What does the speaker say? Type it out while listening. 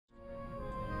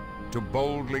to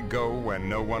boldly go where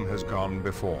no one has gone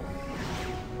before.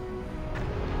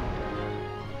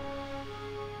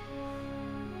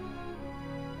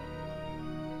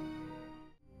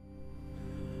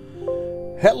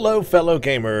 Hello fellow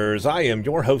gamers, I am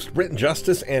your host Britton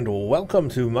Justice and welcome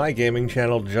to my gaming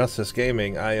channel Justice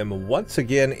Gaming. I am once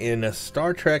again in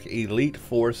Star Trek Elite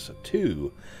Force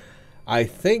 2. I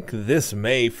think this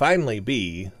may finally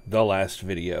be the last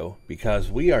video because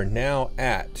we are now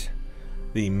at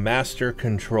the Master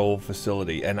Control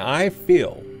Facility and I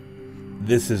feel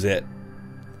this is it.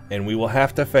 And we will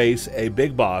have to face a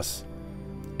big boss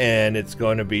and it's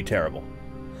going to be terrible.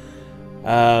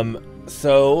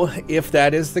 So, if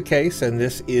that is the case, and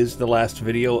this is the last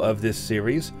video of this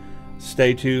series,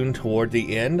 stay tuned toward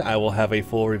the end. I will have a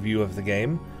full review of the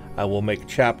game. I will make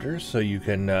chapters so you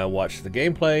can watch the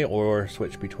gameplay or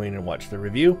switch between and watch the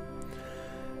review.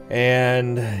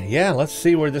 And yeah, let's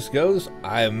see where this goes.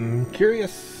 I'm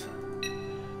curious.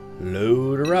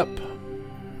 Load her up.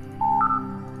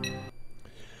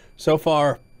 So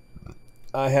far,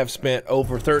 I have spent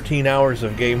over 13 hours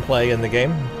of gameplay in the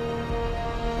game.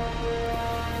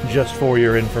 Just for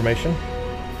your information.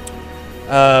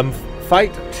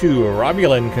 Fight to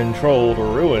Romulan-controlled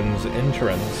ruins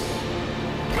entrance.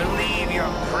 We'll leave your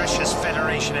precious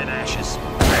Federation in ashes.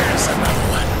 There's another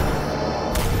one.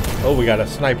 Oh, we got a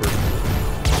sniper.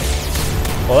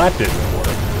 Well, that didn't work.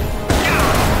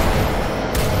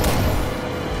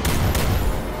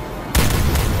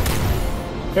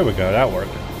 Here we go, that worked.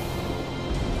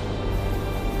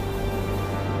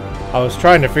 I was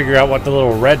trying to figure out what the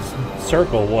little red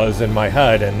circle was in my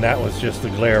HUD, and that was just the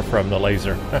glare from the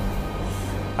laser.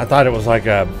 I thought it was like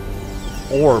a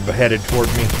orb headed toward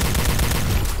me.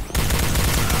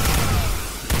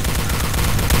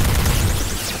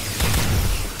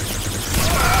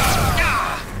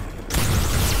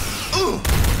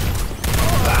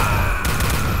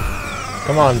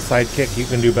 Come on, sidekick, you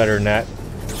can do better than that.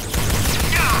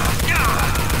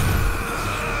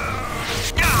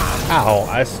 Ow,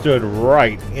 I stood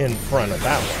right in front of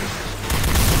that one.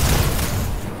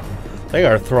 They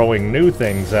are throwing new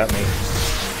things at me.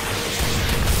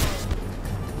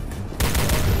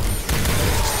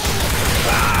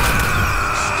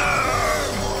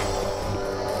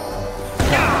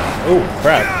 Oh,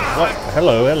 crap. What?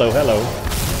 Hello, hello, hello.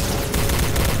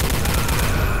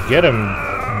 Get him.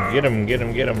 Get him, get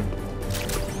him, get him.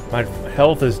 My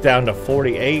health is down to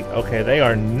 48. Okay, they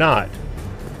are not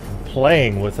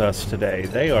playing with us today.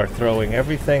 They are throwing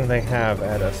everything they have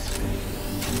at us.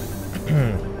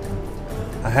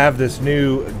 I have this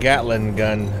new Gatling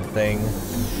gun thing,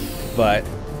 but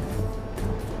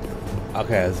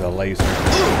okay, it's a laser.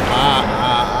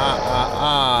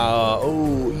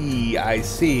 Oh, I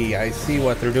see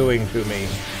what they're doing to me.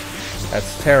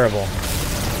 That's terrible.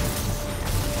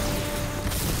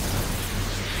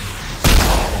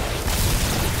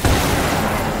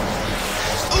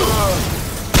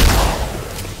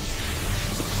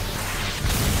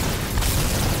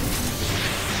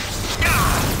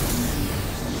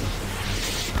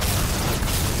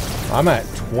 I'm at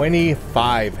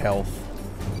 25 health.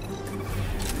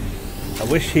 I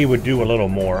wish he would do a little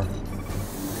more.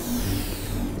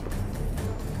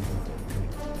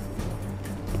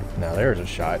 Now there's a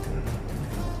shot.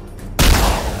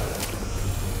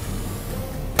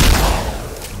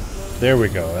 There we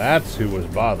go. That's who was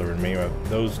bothering me,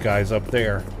 those guys up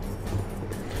there.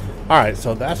 Alright,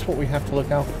 so that's what we have to look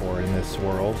out for in this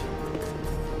world.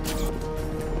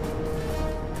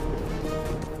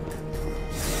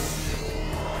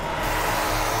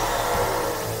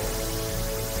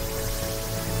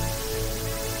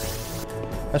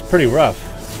 That's pretty rough.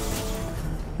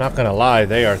 Not gonna lie,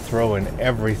 they are throwing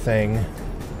everything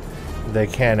they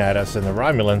can at us, and the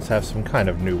Romulans have some kind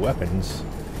of new weapons.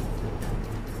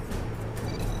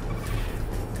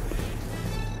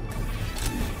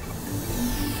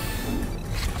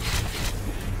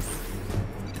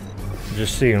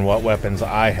 Just seeing what weapons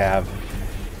I have.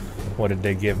 What did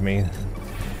they give me?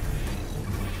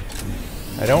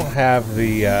 I don't have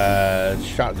the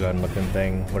shotgun looking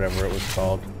thing, whatever it was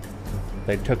called.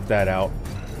 They took that out.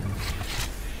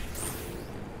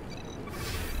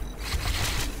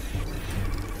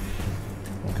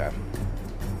 Okay.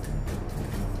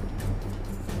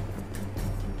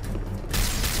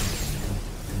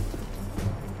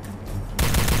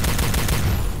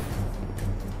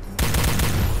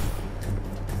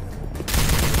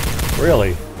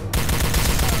 Really?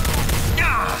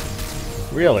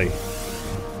 Really?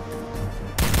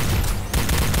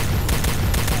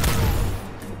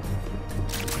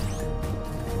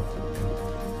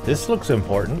 This looks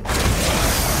important.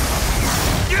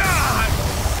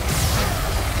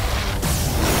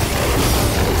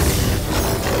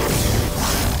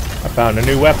 found a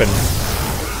new weapon.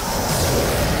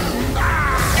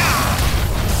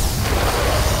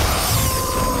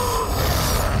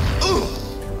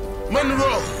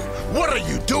 Monroe, what are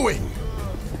you doing?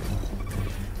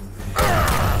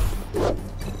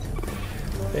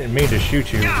 Didn't mean to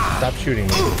shoot you. Stop shooting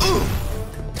me.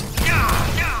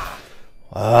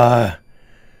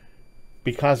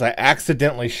 Because I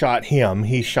accidentally shot him,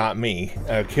 he shot me,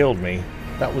 killed me.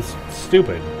 That was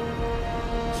stupid.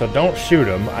 So don't shoot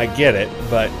him. I get it,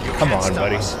 but come on,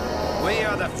 buddy. We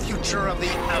are the future of the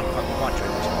Alpha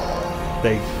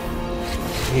Quadrant.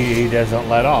 He doesn't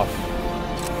let off.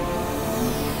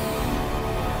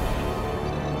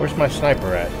 Where's my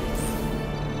sniper at?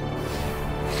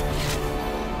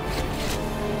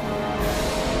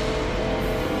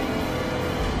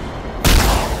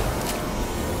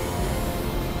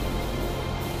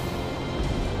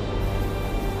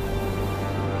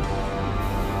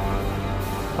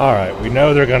 Alright, we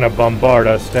know they're gonna bombard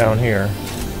us down here.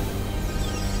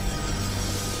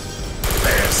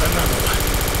 There's another one.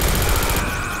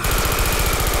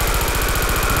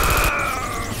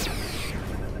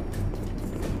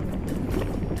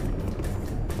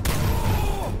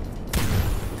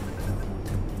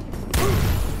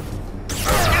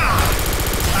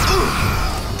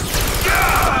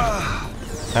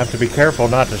 Have to be careful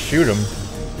not to shoot him.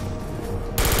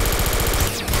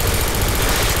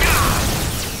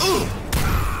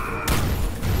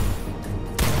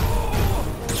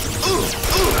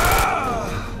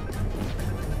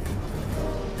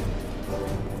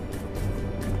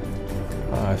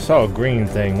 I saw a green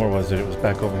thing. Where was it? It was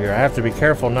back over here. I have to be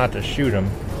careful not to shoot him,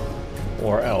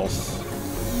 or else.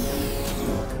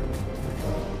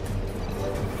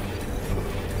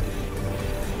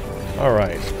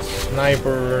 Alright.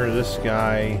 Sniper, this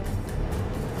guy,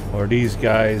 or these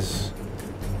guys.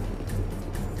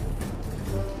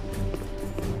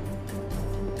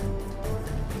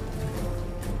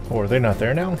 Oh, are they not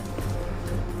there now?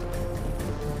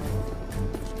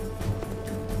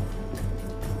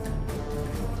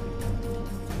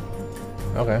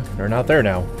 Okay, they're not there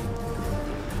now.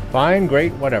 Fine,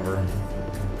 great, whatever.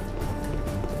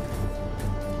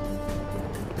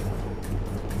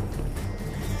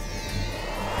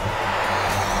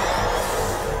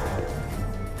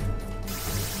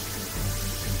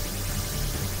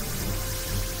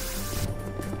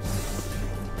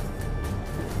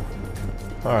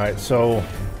 Alright, so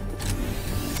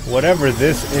whatever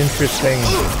this interesting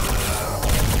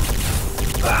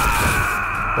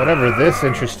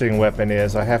weapon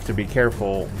is, I have to be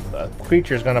careful. A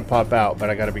creature's gonna pop out, but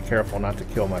I gotta be careful not to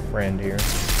kill my friend here.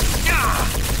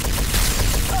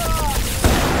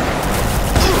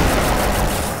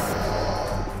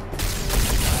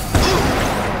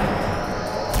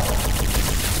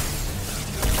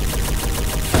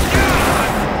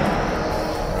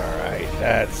 Alright,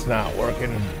 that's not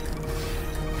working.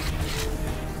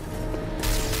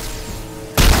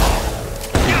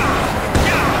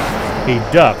 He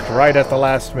ducked right at the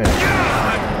last minute.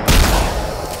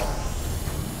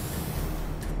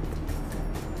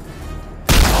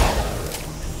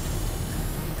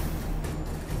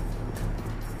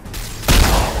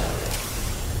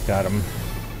 Got him.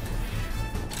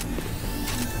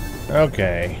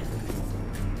 Okay.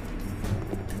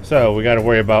 So we got to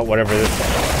worry about whatever this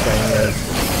thing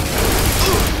is.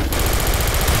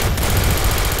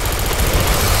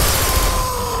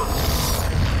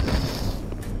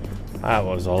 That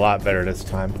was a lot better this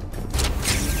time.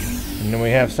 And then we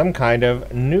have some kind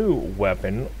of new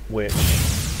weapon, which...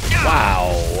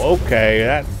 Wow, okay,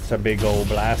 that's a big old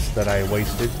blast that I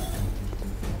wasted.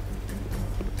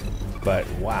 But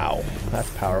wow, that's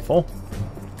powerful.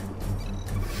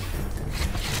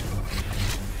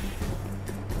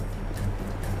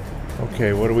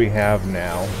 Okay, what do we have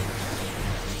now?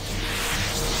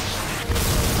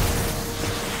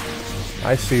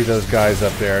 I see those guys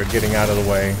up there getting out of the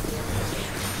way.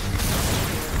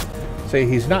 See,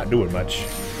 he's not doing much.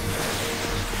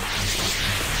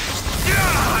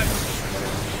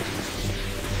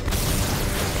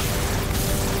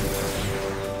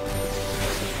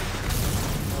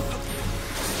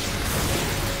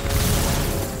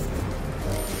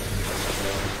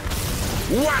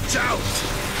 Watch out!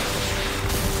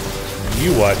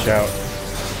 You watch out.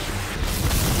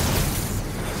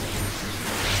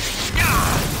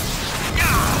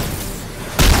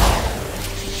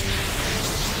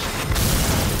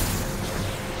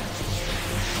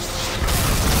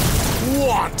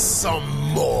 Want some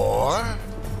more?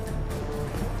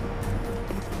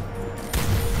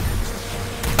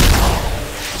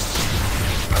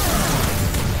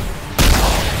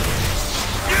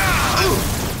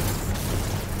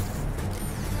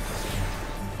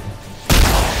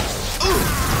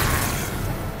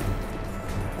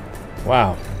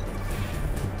 Wow.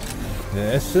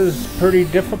 This is pretty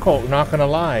difficult, not gonna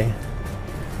lie.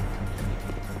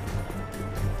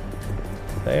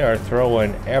 They are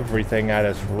throwing everything at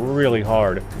us really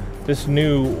hard. This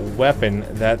new weapon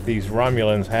that these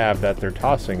Romulans have that they're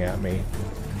tossing at me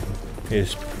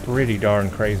is pretty darn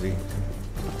crazy.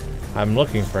 I'm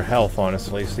looking for health,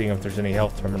 honestly, seeing if there's any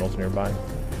health terminals nearby.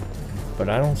 But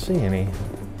I don't see any.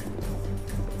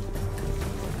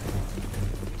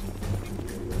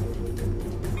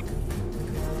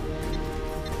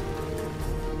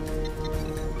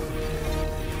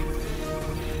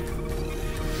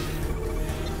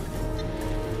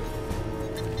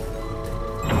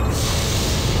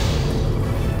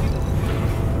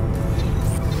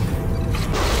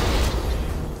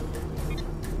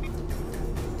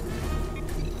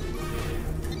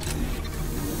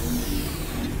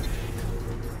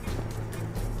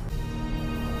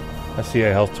 I see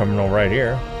a health terminal right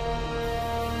here.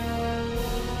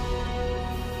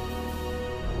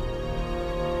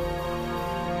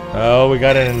 Oh, we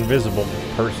got an invisible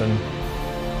person.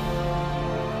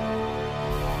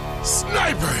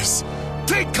 Snipers!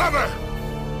 Take cover!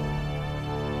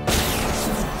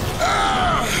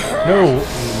 No,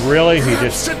 really? He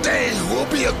just... Today will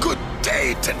be a good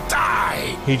day to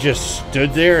die! He just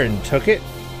stood there and took it?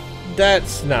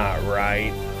 That's not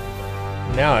right.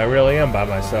 Now I really am by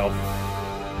myself.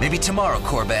 Maybe tomorrow,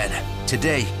 Korben.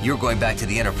 Today, you're going back to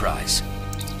the Enterprise.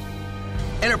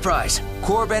 Enterprise,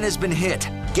 Korben has been hit.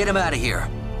 Get him out of here.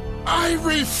 I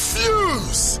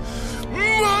refuse!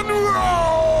 Monroe!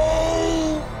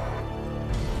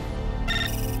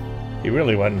 He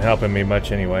really wasn't helping me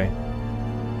much anyway.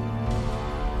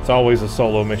 It's always a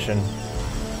solo mission.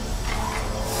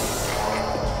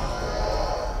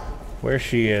 Where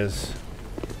she is.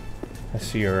 I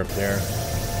see her up there.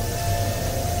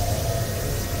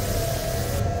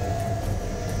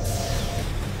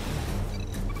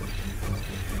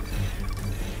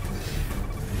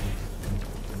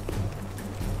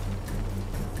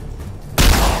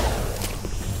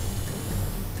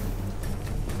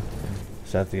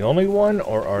 Is that the only one,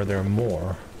 or are there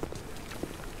more?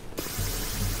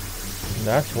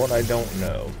 That's what I don't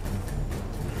know.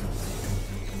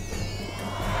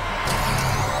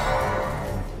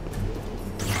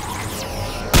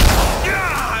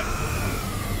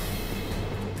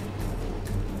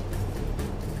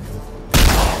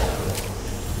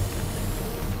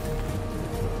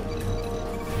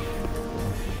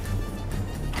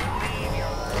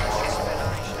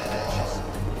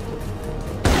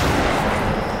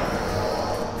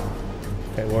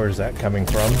 Where is that coming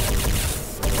from?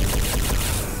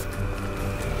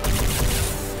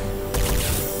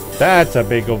 That's a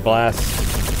big old blast.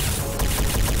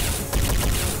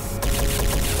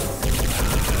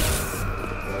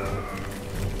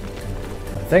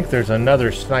 I think there's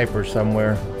another sniper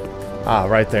somewhere. Ah,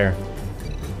 right there.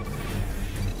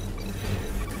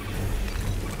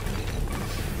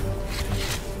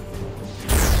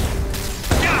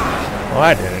 Well,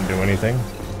 that didn't do anything.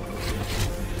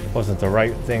 Wasn't the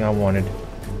right thing I wanted.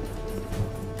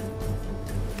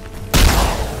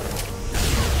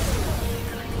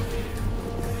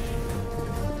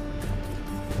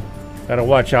 Gotta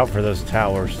watch out for those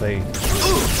towers. They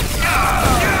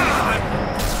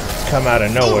come out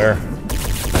of nowhere.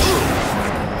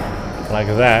 Like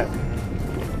that.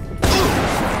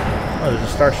 Oh, there's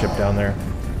a starship down there.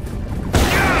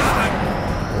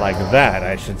 Like that,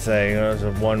 I should say. There's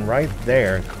one right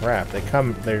there. Crap.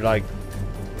 They're like...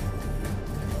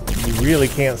 You really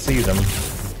can't see them.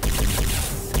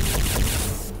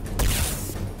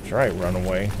 That's right, run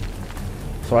away.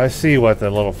 So I see what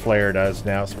the little flare does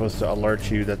now. It's supposed to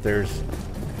alert you that there's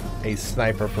a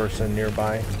sniper person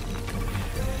nearby.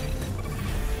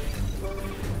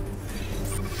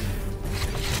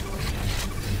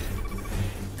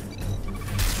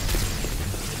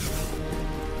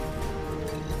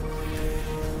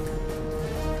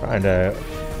 Trying to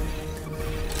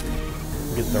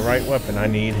get the right weapon I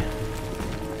need.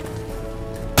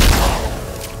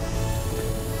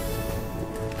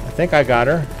 I think I got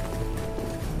her.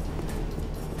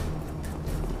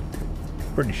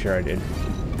 Pretty sure I did.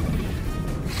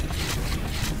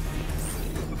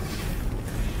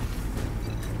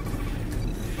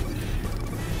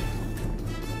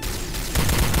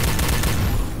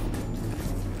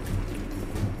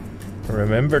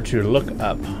 Remember to look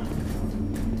up.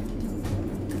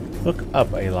 Look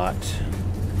up a lot.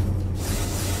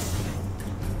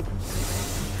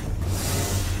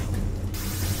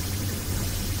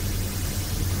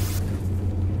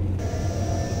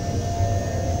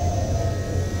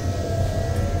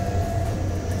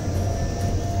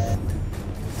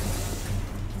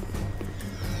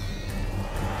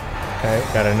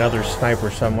 Got another sniper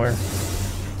somewhere.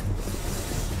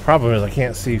 Problem is I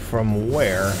can't see from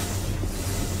where.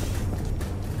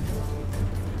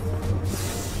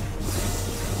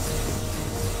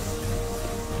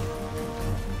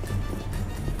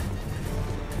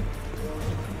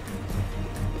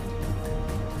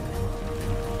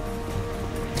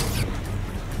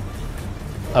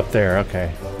 Up there,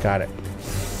 okay. Got it.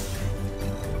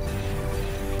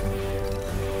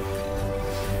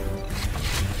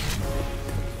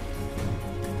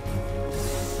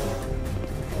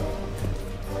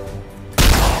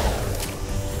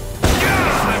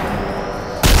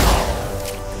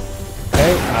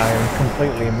 Okay, I'm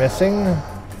completely missing. I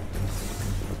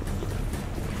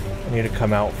need to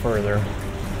come out further.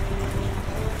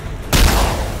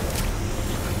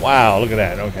 Wow, look at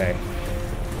that, okay.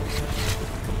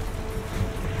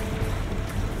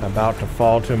 About to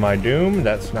fall to my doom.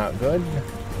 That's not good.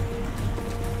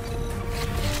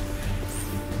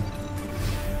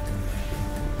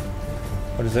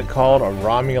 What is it called? A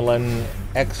Romulan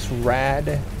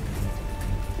X-Rad?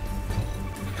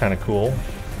 Kind of cool.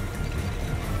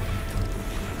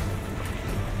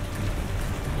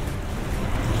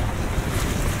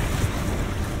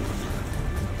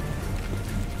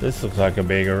 This looks like a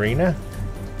big arena.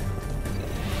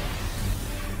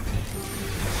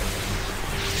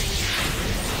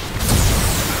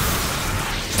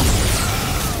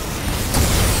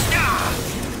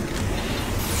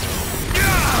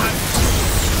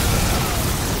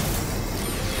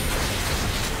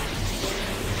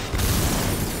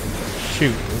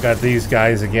 Shoot, we got these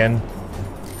guys again.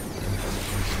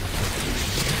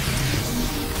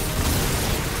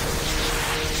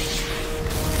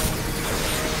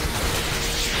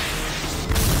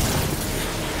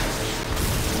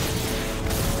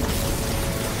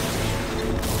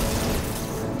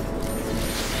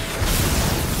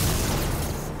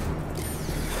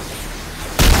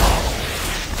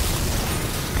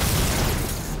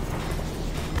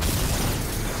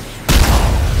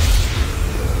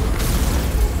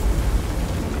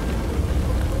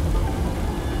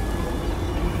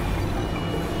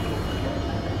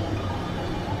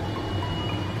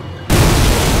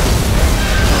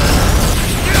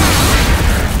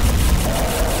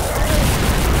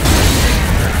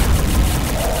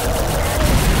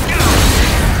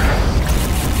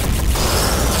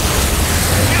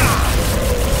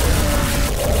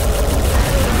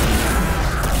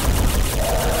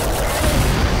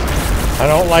 I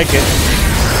don't like it.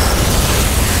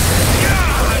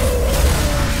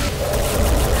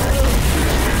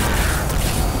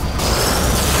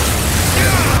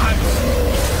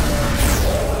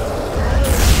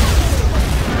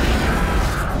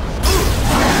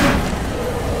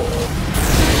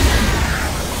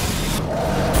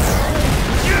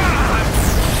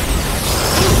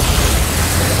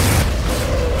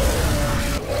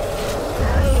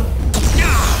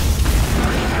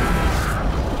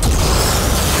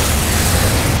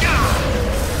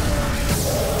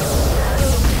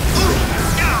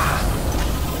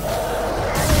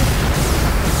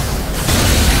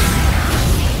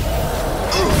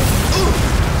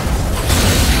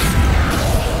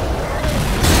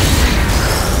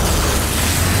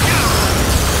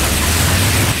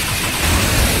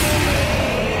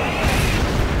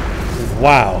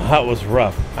 Wow, that was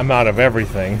rough. I'm out of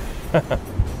everything.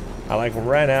 I like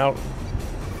ran out.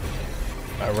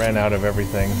 I ran out of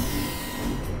everything.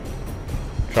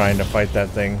 Trying to fight that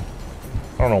thing.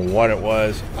 I don't know what it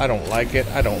was. I don't like it.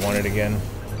 I don't want it again.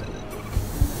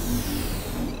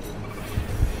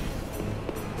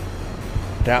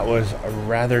 That was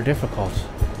rather difficult.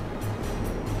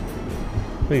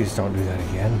 Please don't do that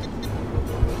again.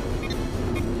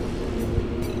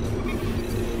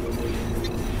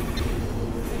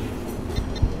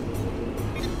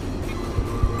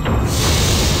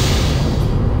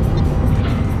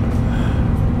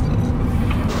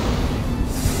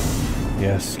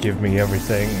 Yes, give me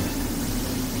everything.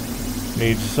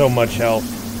 Need so much health.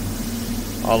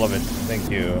 All of it. Thank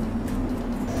you.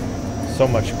 So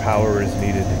much power is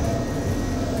needed.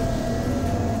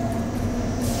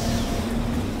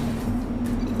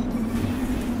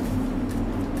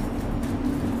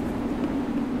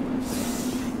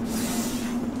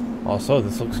 Also,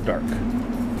 this looks dark. I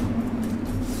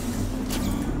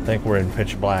think we're in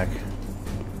pitch black.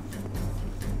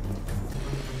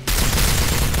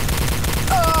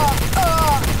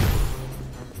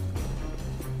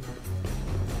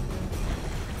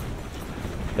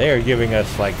 They are giving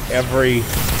us like every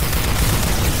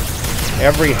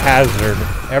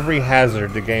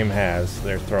hazard the game has.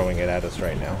 They're throwing it at us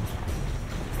right now.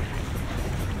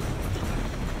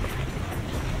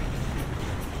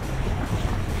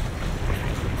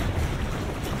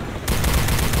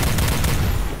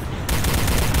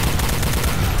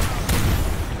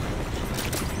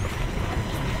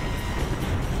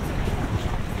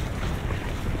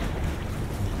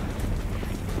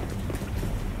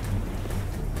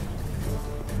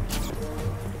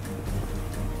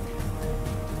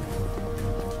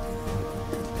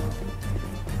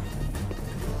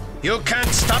 You can't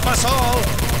stop us all!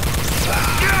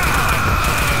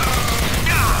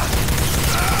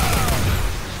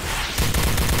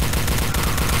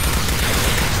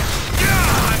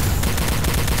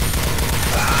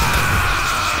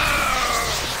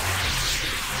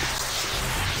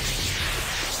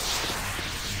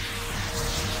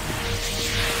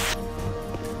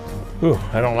 Ooh,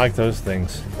 I don't like those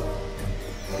things.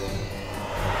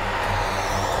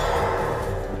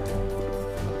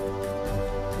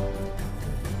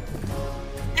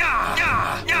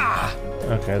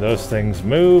 Okay, those things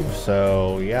move,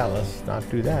 so yeah, let's not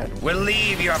do that. We'll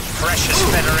leave your precious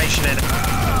Federation in...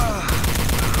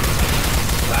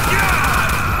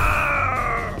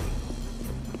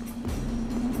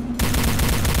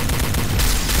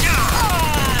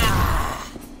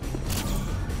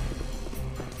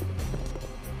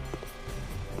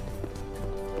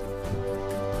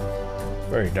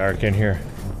 Very dark in here.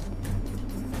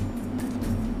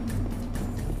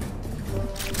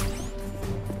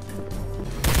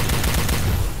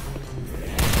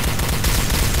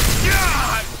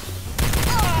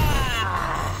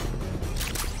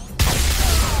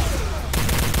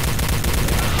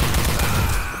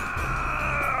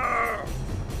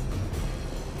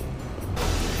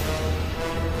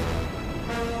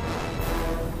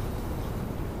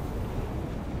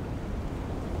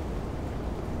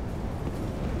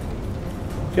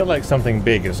 I feel like something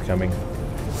big is coming.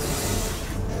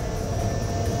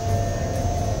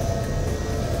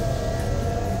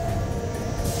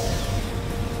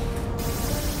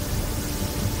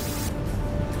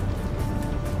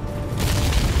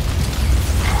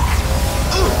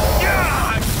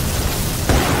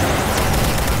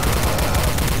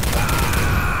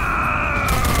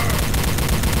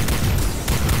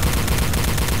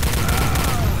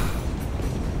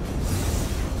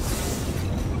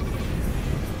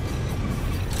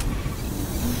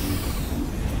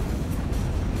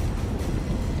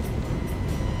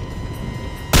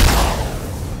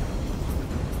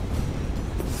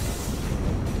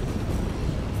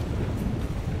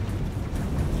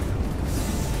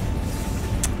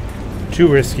 Too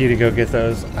risky to go get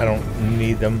those. I don't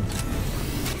need them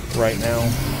right now.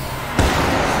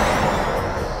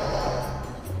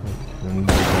 And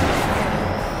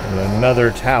another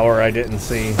tower I didn't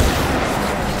see.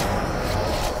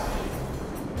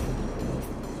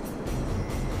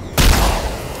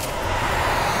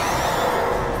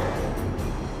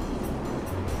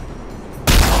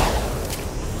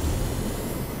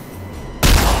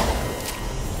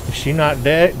 Is she not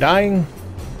dead? Dying?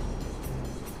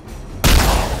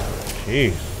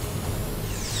 Jeez.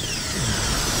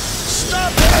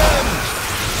 Stop him!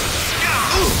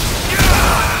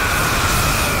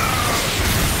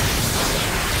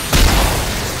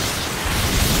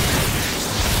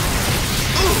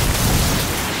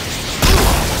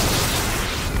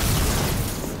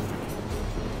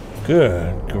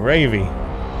 Good gravy.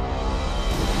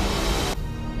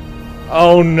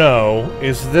 Oh no,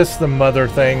 is this the mother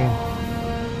thing?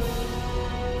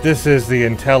 This is the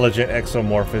intelligent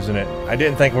exomorph, isn't it? I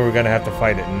didn't think we were going to have to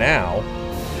fight it now.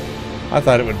 I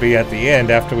thought it would be at the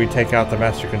end after we take out the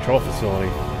master control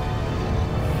facility.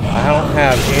 I don't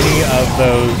have any of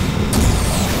those.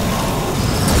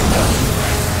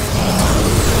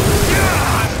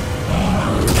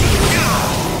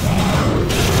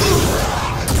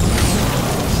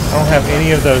 I don't have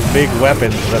any of those big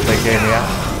weapons that they gave me.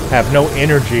 I have no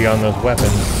energy on those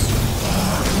weapons.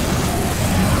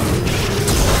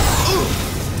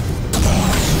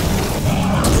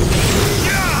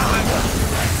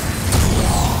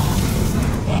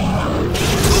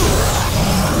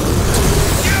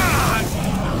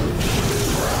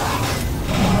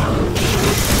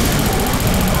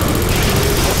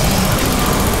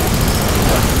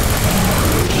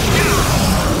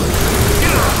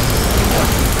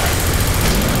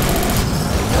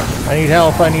 I need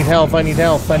help, I need help, I need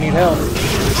help, I need help.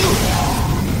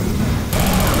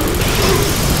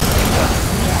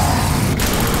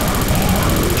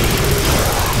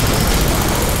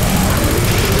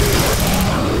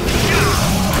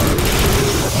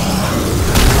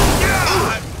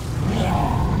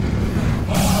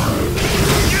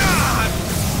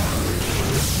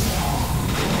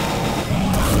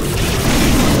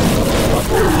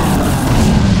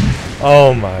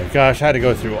 Oh my gosh, I had to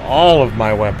go through all of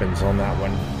my weapons on that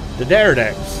one. The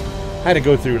Daredex. I had to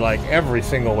go through like every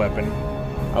single weapon.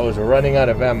 I was running out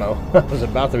of ammo. I was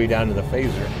about to be down to the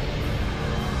phaser.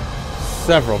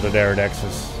 Several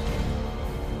Daredexes.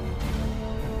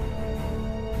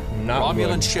 Not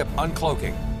Romulan good. ship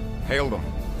uncloaking. Hail them.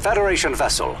 Federation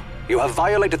vessel, you have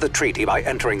violated the treaty by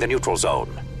entering the neutral zone.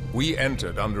 We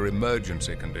entered under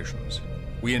emergency conditions.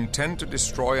 We intend to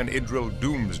destroy an Idril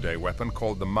doomsday weapon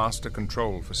called the Master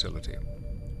Control Facility.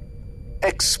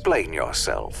 Explain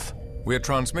yourself. We're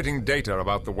transmitting data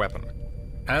about the weapon,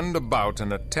 and about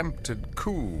an attempted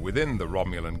coup within the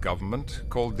Romulan government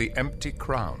called the Empty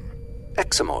Crown.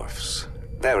 Exomorphs.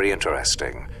 Very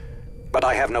interesting. But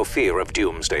I have no fear of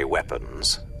doomsday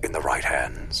weapons in the right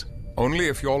hands. Only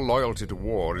if your loyalty to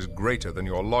war is greater than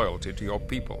your loyalty to your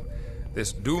people.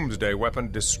 This doomsday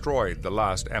weapon destroyed the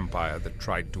last empire that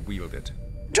tried to wield it.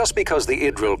 Just because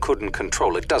the Idril couldn't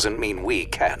control it doesn't mean we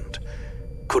can't.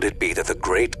 Could it be that the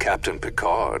great Captain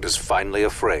Picard is finally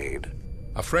afraid?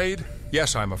 Afraid?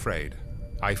 Yes, I'm afraid.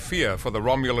 I fear for the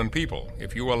Romulan people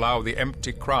if you allow the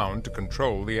Empty Crown to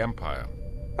control the Empire.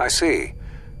 I see.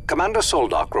 Commander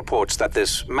Soldock reports that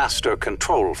this Master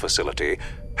Control Facility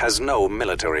has no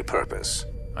military purpose.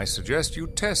 I suggest you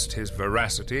test his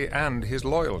veracity and his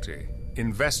loyalty.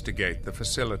 Investigate the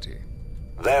facility.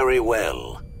 Very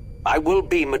well. I will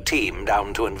beam a team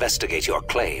down to investigate your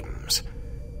claims.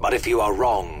 But if you are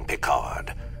wrong,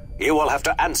 Picard, you will have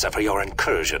to answer for your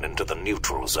incursion into the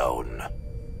neutral zone.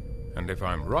 And if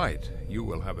I'm right, you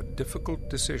will have a difficult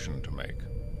decision to make.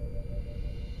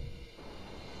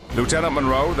 Lieutenant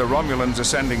Monroe, the Romulans are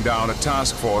sending down a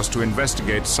task force to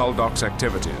investigate Soldock's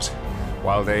activities.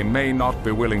 While they may not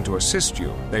be willing to assist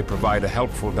you, they provide a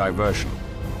helpful diversion.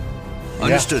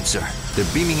 Understood, sir.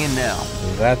 They're beaming in now.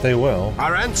 That they will.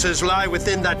 Our answers lie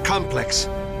within that complex.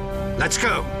 Let's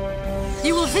go.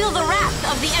 You will feel the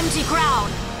wrath of the Empty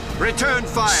Crown. Return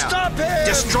fire. Stop him!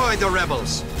 Destroy the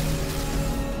rebels.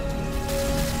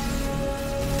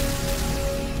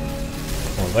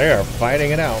 Well, they are fighting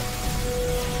it out.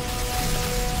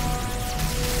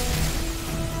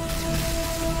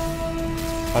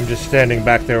 I'm just standing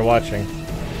back there watching.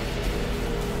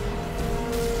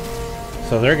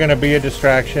 So they're going to be a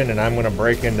distraction, and I'm going to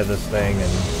break into this thing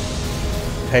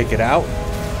and take it out.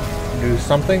 Do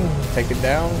something. Take it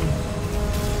down.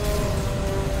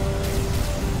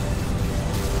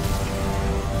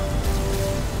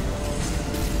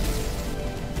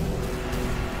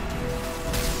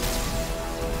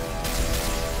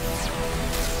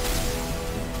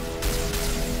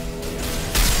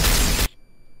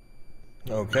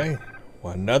 Okay,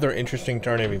 well, another interesting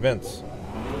turn of events.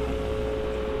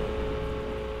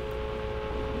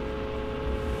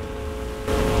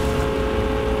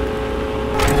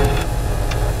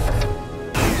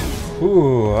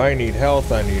 Ooh, I need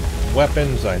health, I need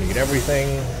weapons, I need everything.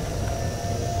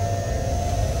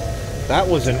 That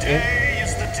was an... Today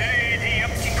is the day the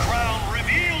Empty Crown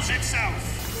reveals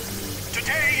itself.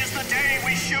 Today is the day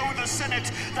we show the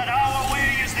Senate that our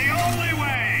way is the only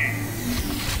way.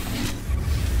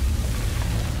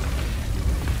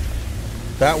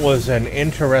 That was an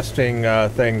interesting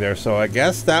thing there. So I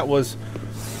guess that was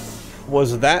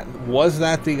that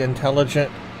the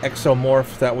intelligent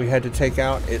exomorph that we had to take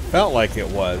out? It felt like it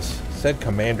was. It said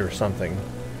commander something.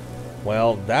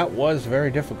 Well, that was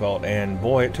very difficult, and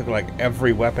boy, it took like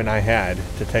every weapon I had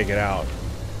to take it out.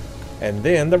 And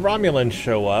then the Romulans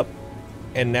show up,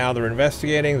 and now they're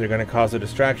investigating. They're going to cause a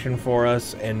distraction for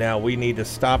us, and now we need to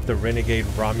stop the renegade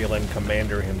Romulan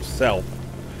commander himself.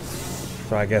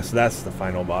 So I guess that's the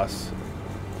final boss.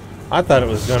 I thought it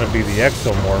was going to be the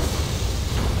exomorph.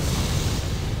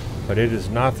 But it is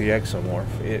not the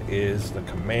exomorph. It is the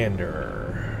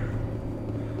commander.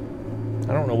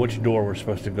 I don't know which door we're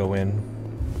supposed to go in.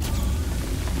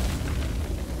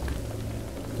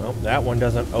 Well, that one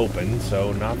doesn't open,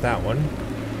 so not that one.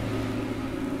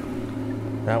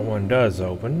 That one does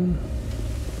open.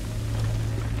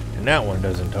 And that one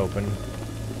doesn't open.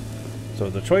 So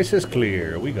the choice is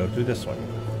clear. We go through this one.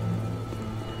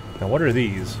 Now, what are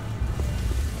these?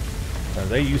 Are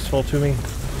they useful to me?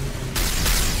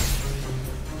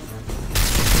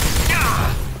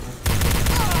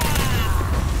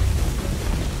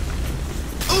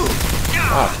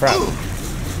 Ah, crap.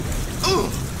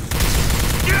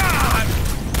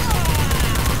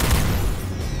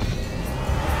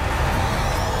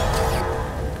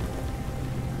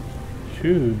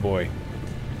 Shoo, boy.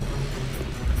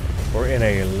 We're in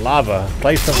a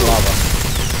place of lava.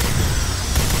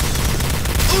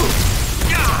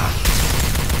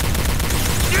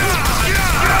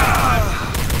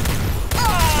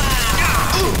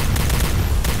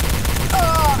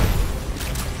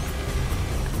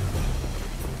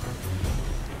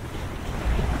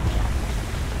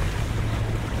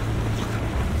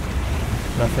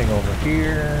 Nothing over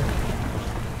here.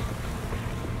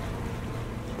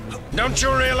 Don't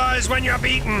you realize when you're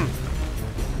beaten?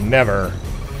 Never.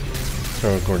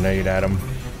 Throw a grenade at him.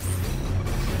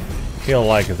 He'll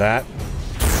like that.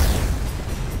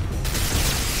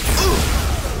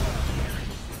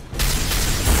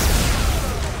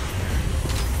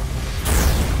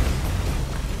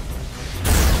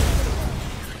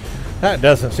 That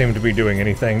doesn't seem to be doing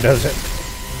anything, does it?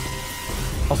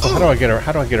 Also, how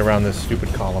do I get around this stupid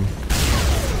column?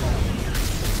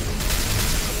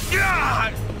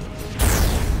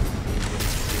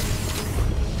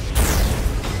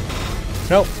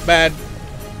 Nope, bad.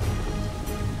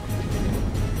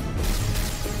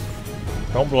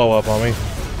 Don't blow up on me.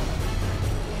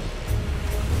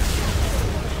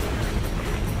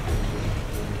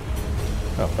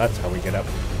 Oh, that's how we get up.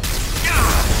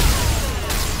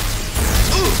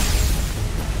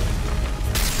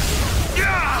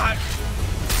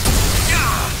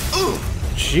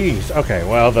 Jeez. Okay,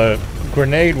 well, the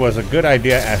grenade was a good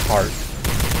idea at heart.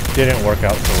 Didn't work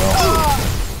out so well.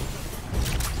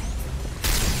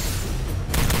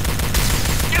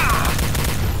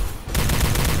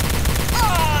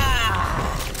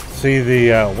 See,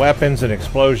 the weapons and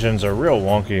explosions are real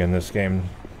wonky in this game.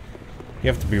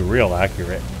 You have to be real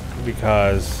accurate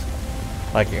because,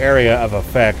 like, area of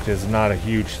effect is not a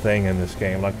huge thing in this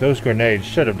game. Like, those grenades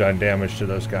should have done damage to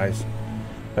those guys,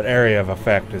 but area of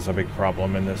effect is a big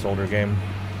problem in this older game.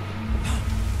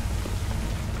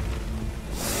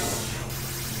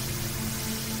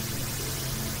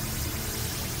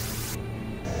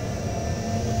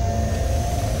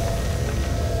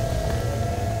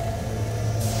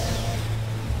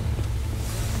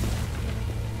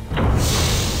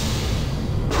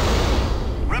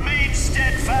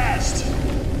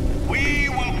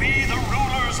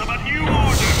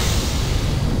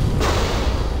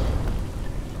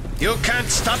 You can't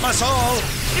stop us all!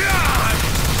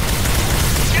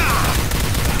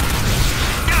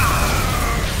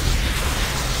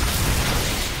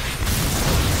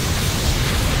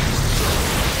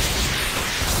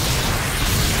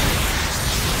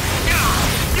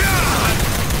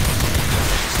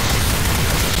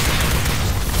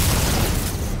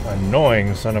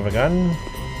 Annoying son of a gun.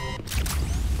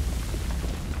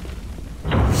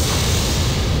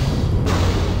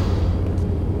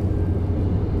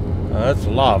 That's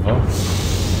lava.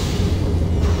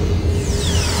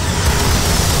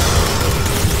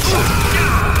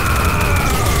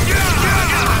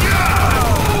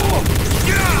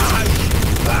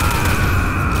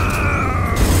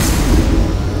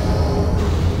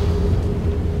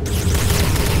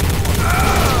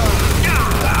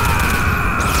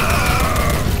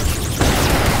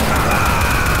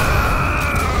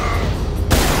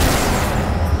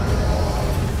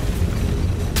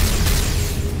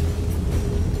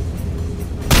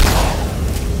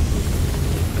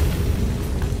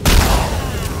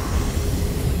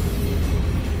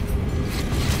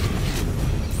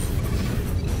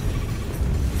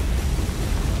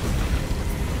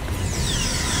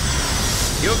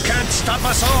 You can't stop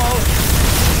us all!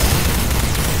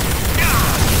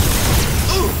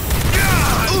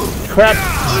 Crap,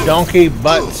 donkey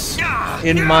butts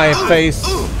in my face.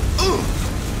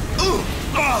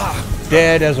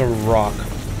 Dead as a rock.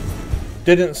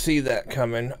 Didn't see that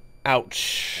coming.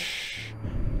 Ouch.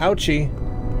 Ouchie.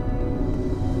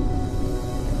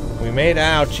 We made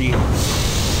ouchie.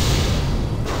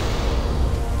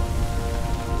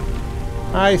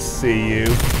 I see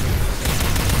you.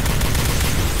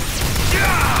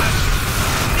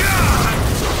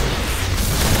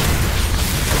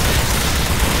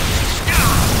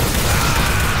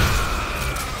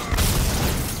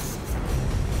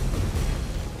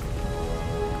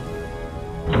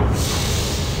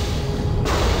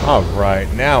 Alright,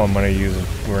 now I'm going to use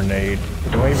a grenade.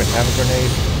 Do I even have a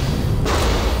grenade?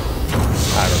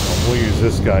 I don't know. We'll use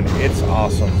this gun. It's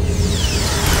awesome. Don't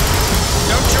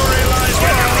you realize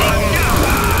what you're doing?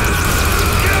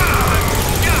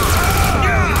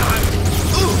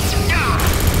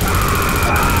 You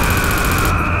can't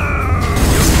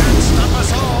stop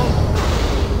us all!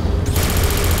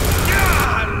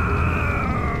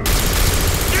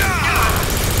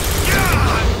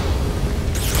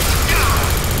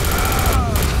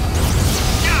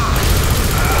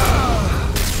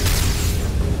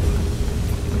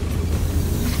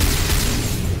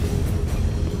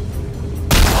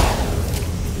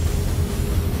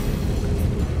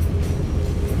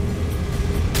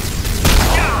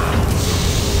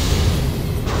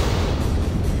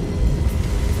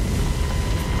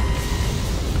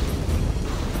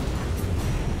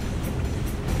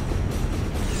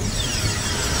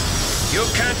 You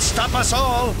can't stop us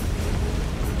all!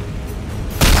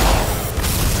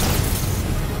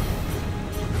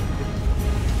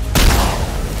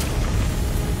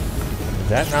 Did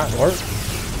that not work?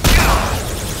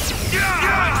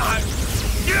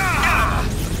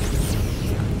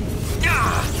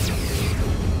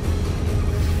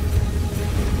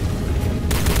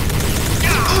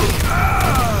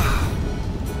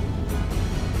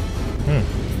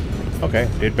 Okay,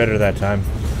 did better that time.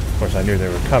 Of course, I knew they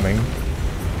were coming,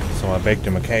 so I baked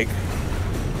him a cake.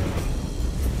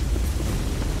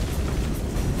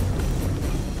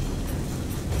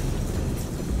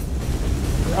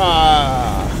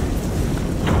 Ah!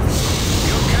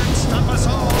 You can't stop us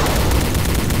all!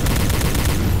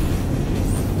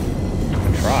 I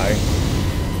can try.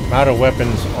 I'm out of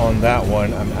weapons on that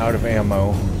one. I'm out of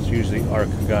ammo. It's usually arc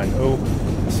gun. Oh,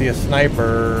 I see a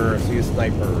sniper. I see a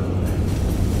sniper.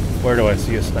 Where do I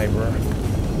see a sniper?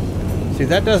 See,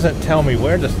 that doesn't tell me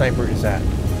where the sniper is at.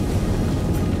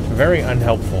 Very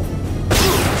unhelpful.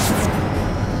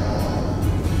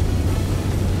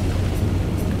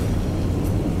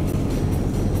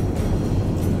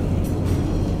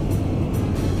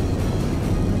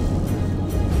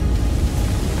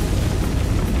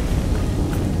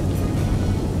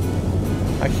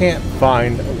 I can't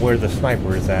find where the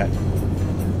sniper is at.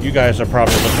 You guys are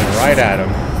probably looking right at him,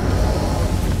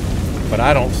 but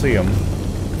I don't see him.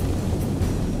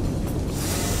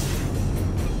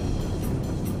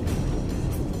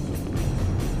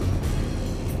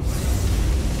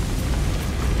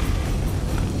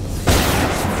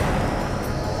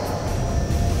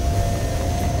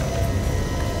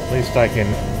 At least I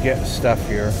can get stuff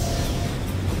here.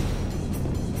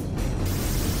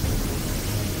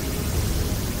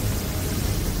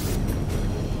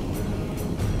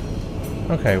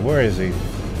 Okay, where is he?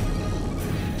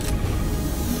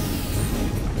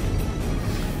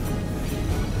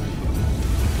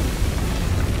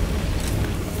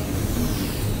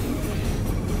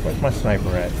 Where's my sniper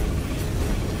at?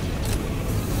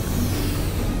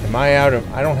 Am I out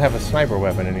of... I don't have a sniper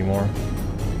weapon anymore.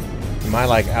 Am I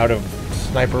like out of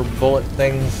sniper bullet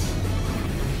things?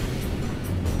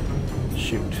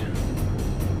 Shoot.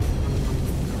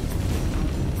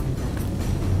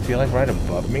 Is he like right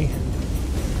above me?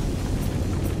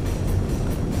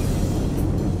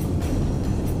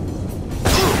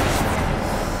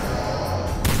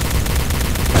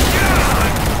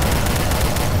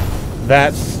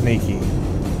 That's sneaky.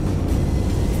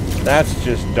 That's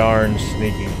just darn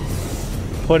sneaky.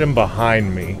 Put him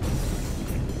behind me.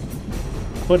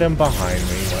 Put him behind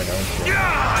me, why don't you?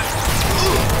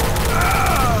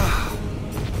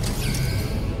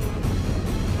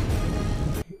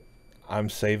 I'm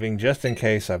saving just in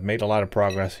case. I've made a lot of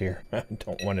progress here. I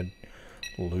don't want to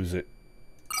lose it.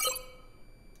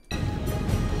 Do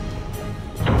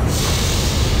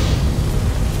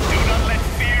not let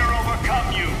fear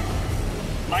overcome you.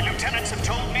 My lieutenants have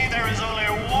told me there is only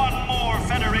one more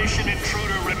Federation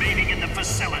intruder remaining in the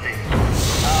facility.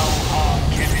 How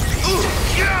hard can it be?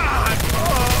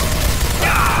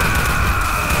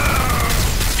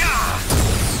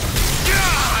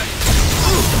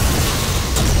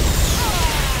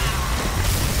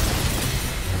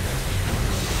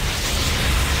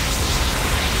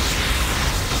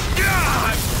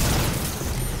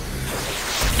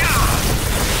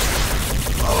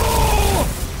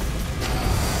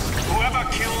 Whoever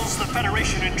kills the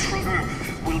Federation intruder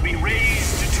will be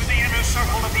raised to the inner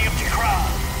circle of the empty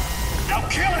crown. Now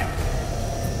kill him!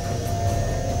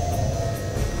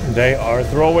 They are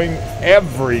throwing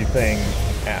everything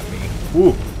at me.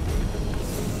 Woo.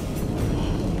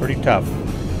 Pretty tough.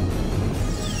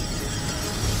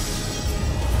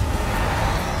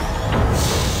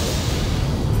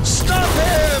 Stop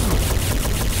him!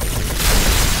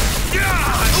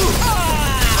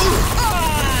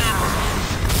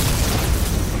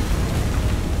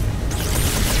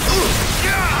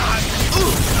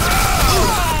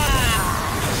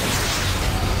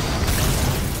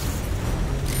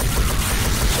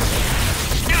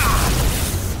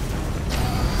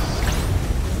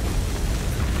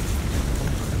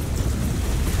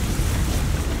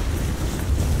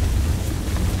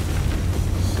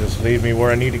 Does this lead me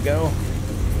where I need to go?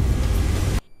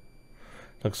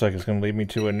 Looks like it's going to lead me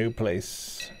to a new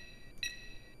place.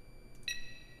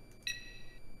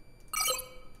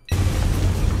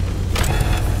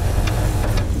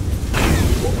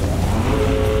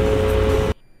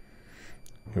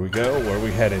 Here we go. Where are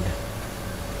we headed?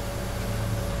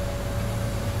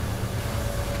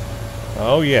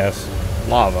 Oh yes,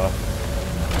 lava.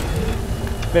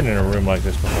 Been in a room like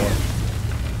this before.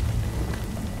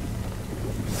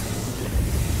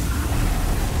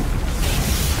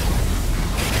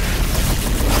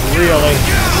 Really?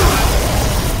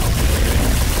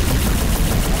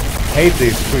 Hate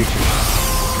these creatures.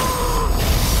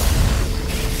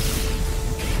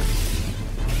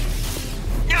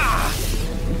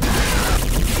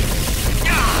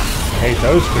 Hate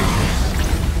those creatures.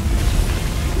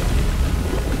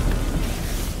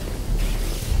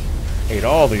 Hate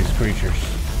all these creatures.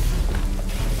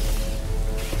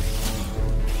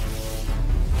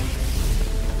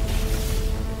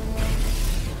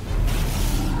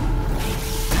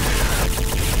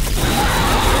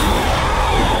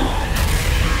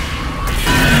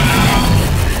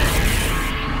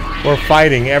 We're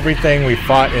fighting everything we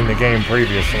fought in the game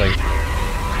previously.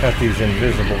 Got these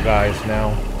invisible guys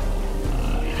now.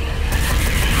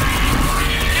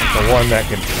 The one that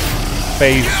can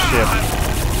phase shift.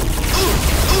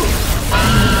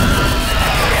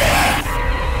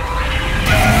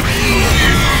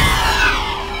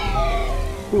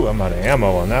 Ooh, I'm out of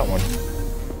ammo on that one.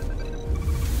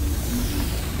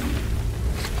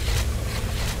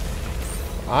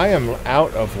 I am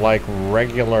out of, like,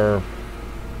 regular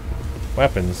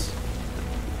weapons.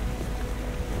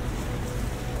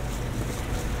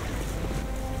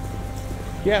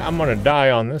 Yeah, I'm gonna die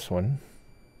on this one.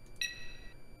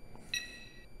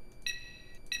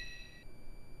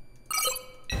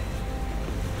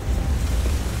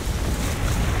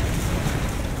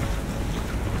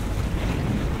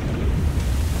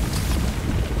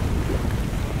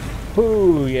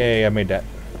 Ooh, yay, I made that.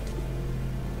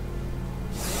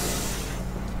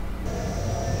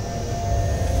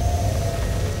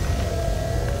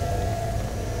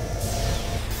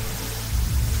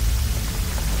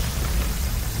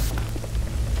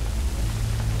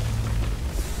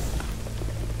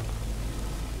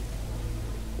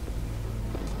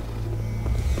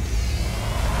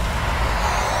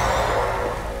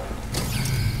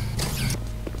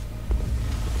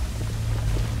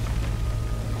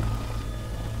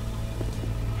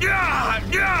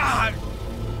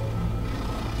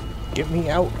 Get me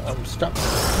out, I'm stuck.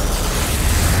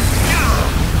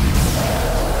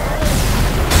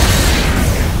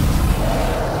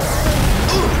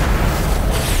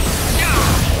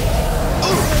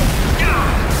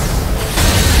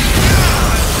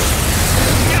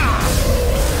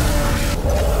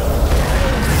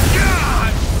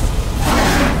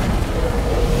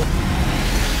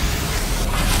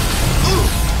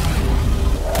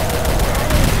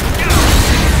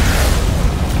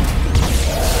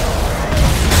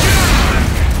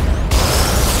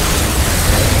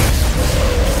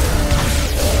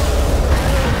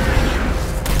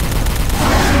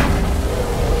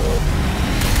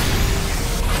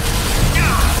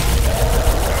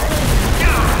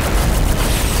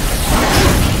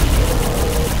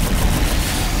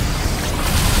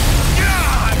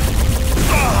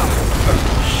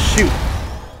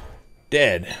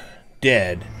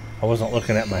 Dead. I wasn't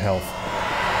looking at my health.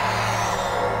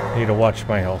 I need to watch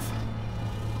my health.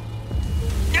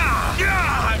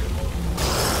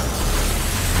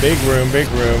 Big room, big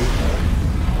room.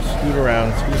 Scoot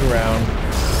around, scoot around.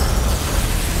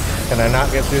 Can I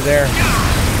not get through there?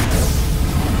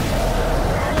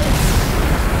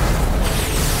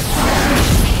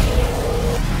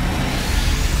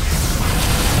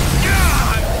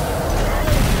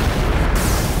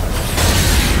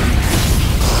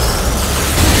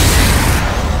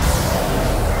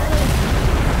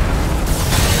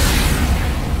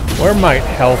 Where might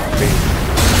health be?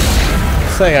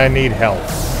 Say I need health.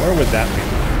 Where would that be?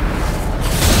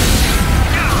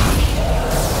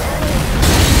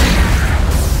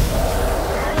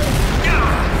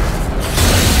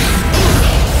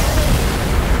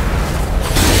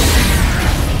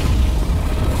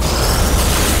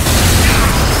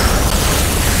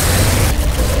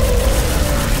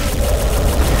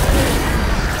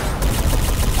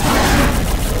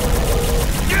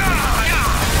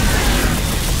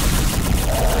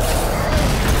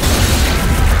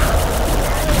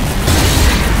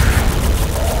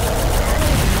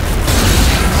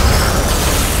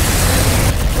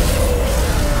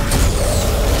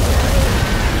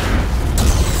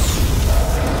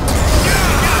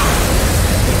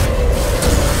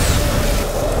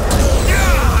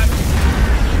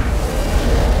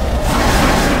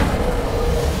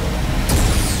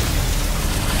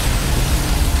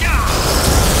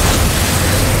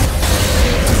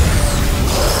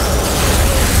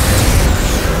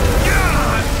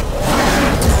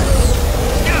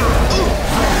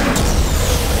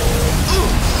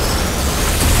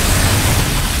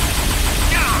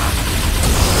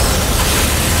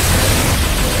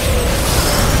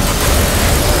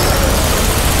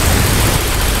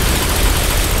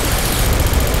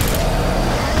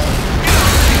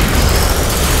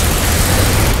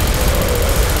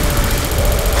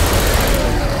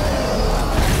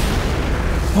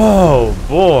 Oh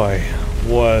boy,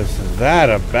 was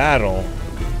that a battle.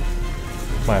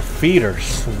 My feet are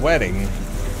sweating.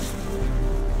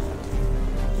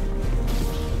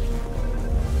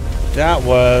 That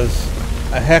was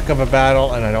a heck of a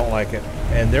battle, and I don't like it.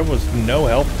 And there was no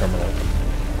health terminal.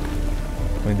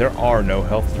 I mean, there are no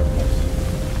health terminals.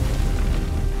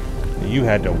 You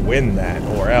had to win that,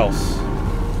 or else.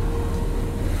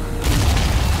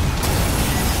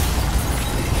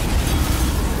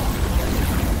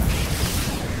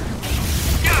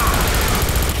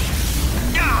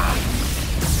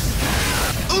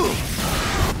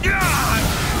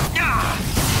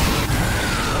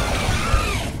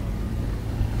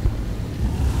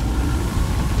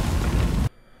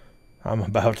 I'm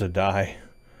about to die.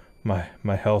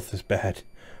 My health is bad.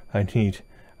 I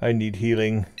need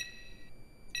healing.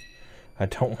 I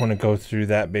don't want to go through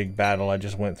that big battle I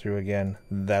just went through again.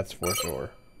 That's for sure.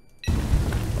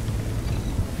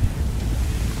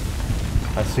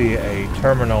 I see a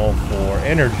terminal for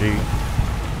energy.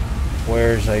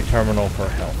 Where's a terminal for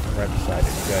health? Right beside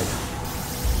it. Good.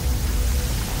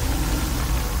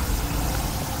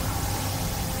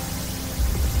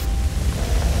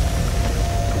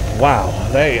 Wow,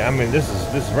 I mean, this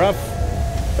is rough.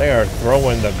 They are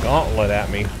throwing the gauntlet at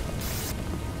me.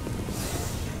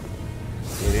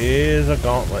 It is a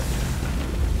gauntlet.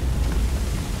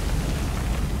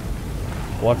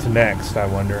 What's next, I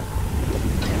wonder?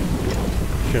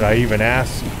 Should I even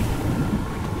ask?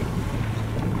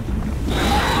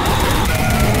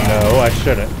 No, I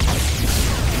shouldn't.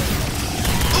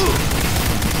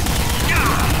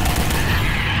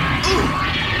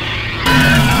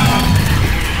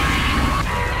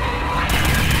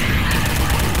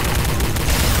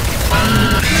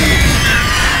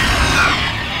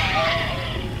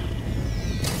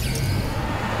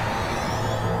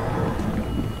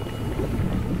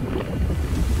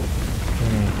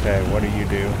 Okay, what do you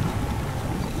do?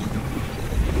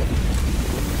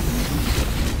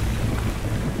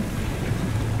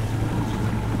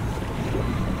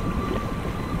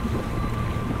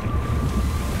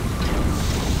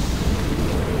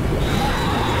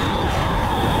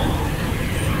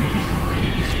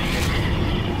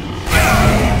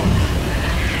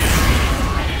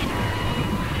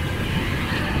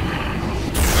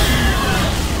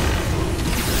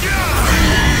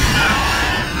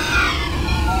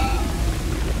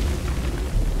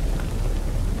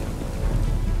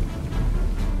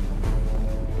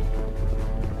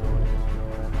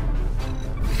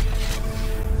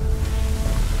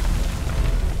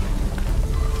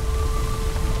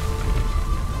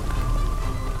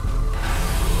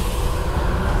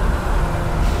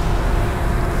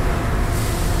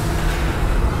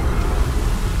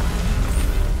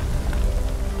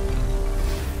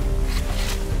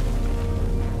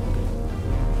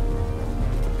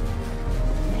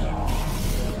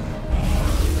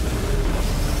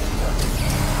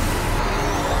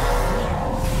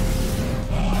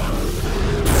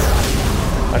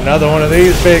 Another one of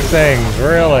these big things,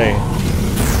 really.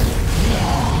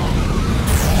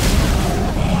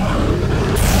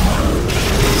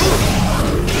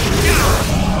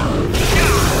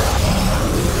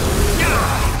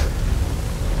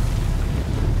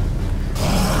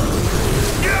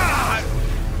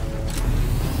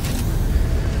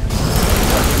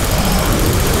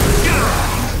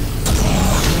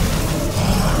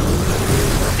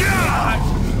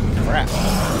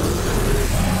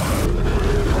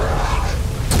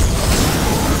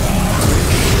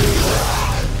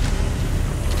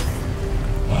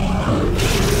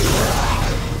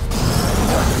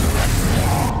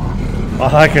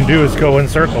 All I can do is go in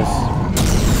circles.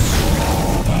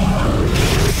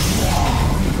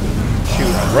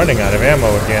 Shoot, I'm running out of ammo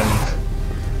again.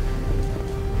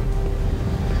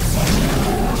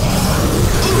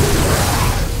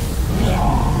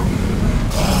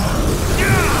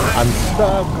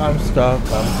 I'm stuck.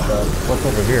 What's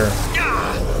over here?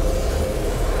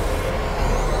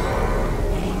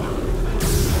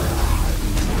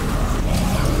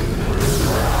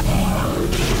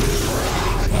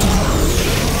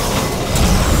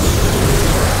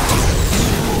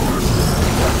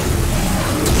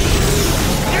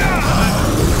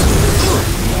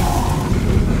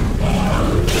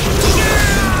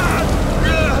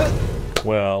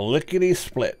 Well, lickety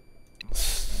split.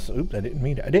 Oops, I didn't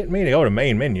mean to go to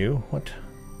main menu. What?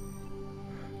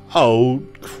 Oh,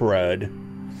 crud.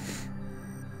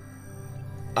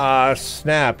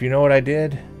 Snap. You know what I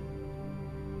did?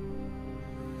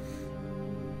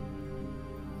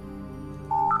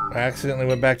 I accidentally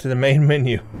went back to the main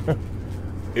menu.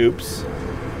 Oops.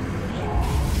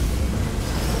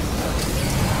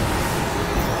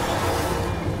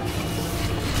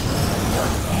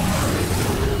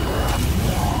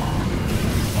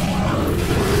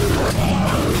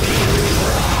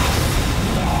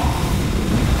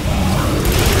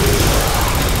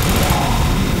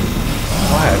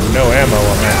 No ammo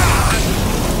on that.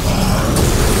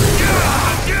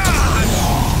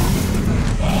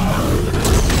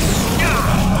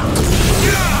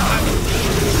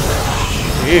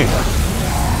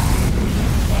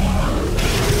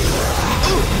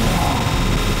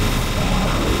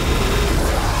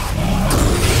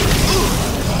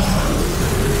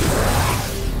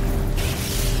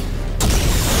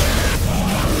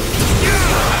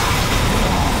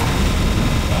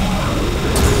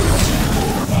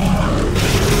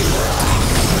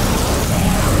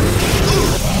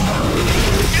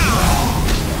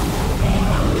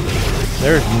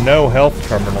 There's no health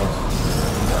terminals.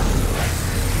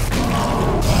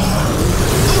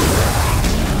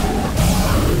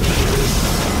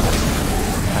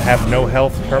 I have no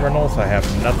health terminals. I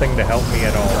have nothing to help me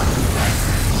at all.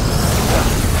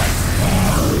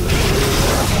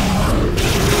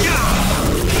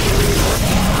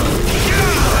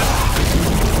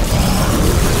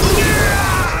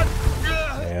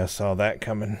 Yeah, I saw that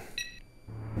coming.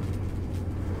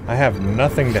 I have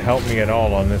nothing to help me at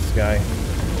all on this guy.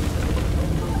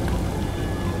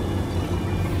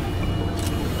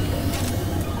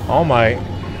 All my...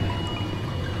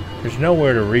 There's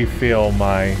nowhere to refill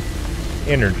my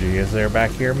energy. Is there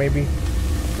back here, maybe?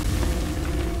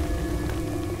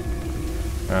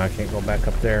 No, I can't go back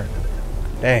up there.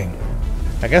 Dang.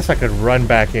 I guess I could run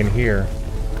back in here.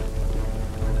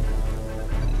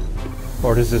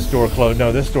 Or does this door close?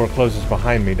 No, this door closes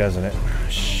behind me, doesn't it?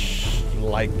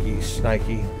 Likey,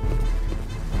 snikey.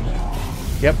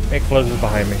 Yep, it closes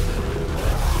behind me.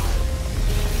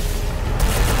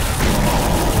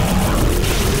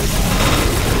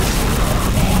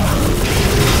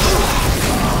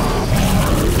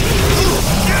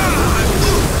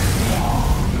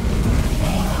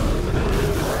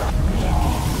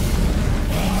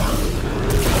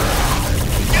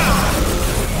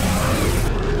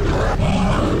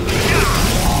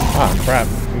 Ah, crap.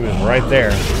 He was right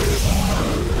there.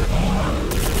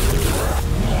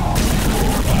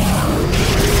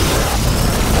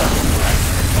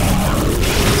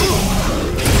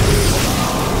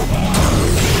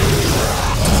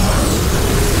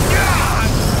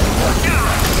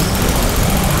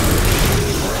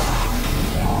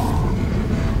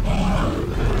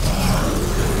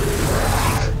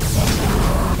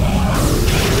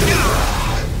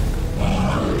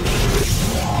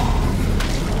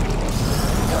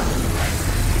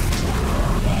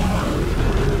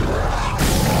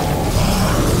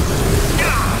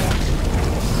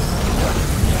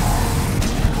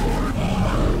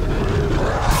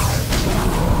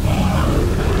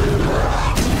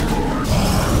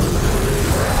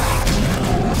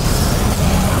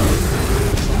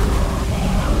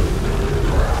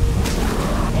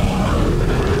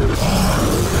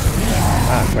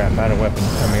 Out of weapons,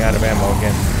 coming out of ammo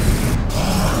again.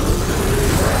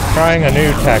 Trying a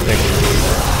new tactic.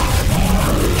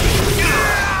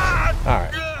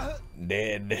 Alright.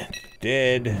 Dead.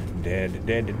 Dead. Dead.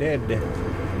 Dead. Dead.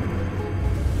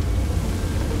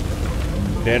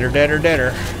 Deader, deader,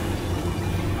 deader.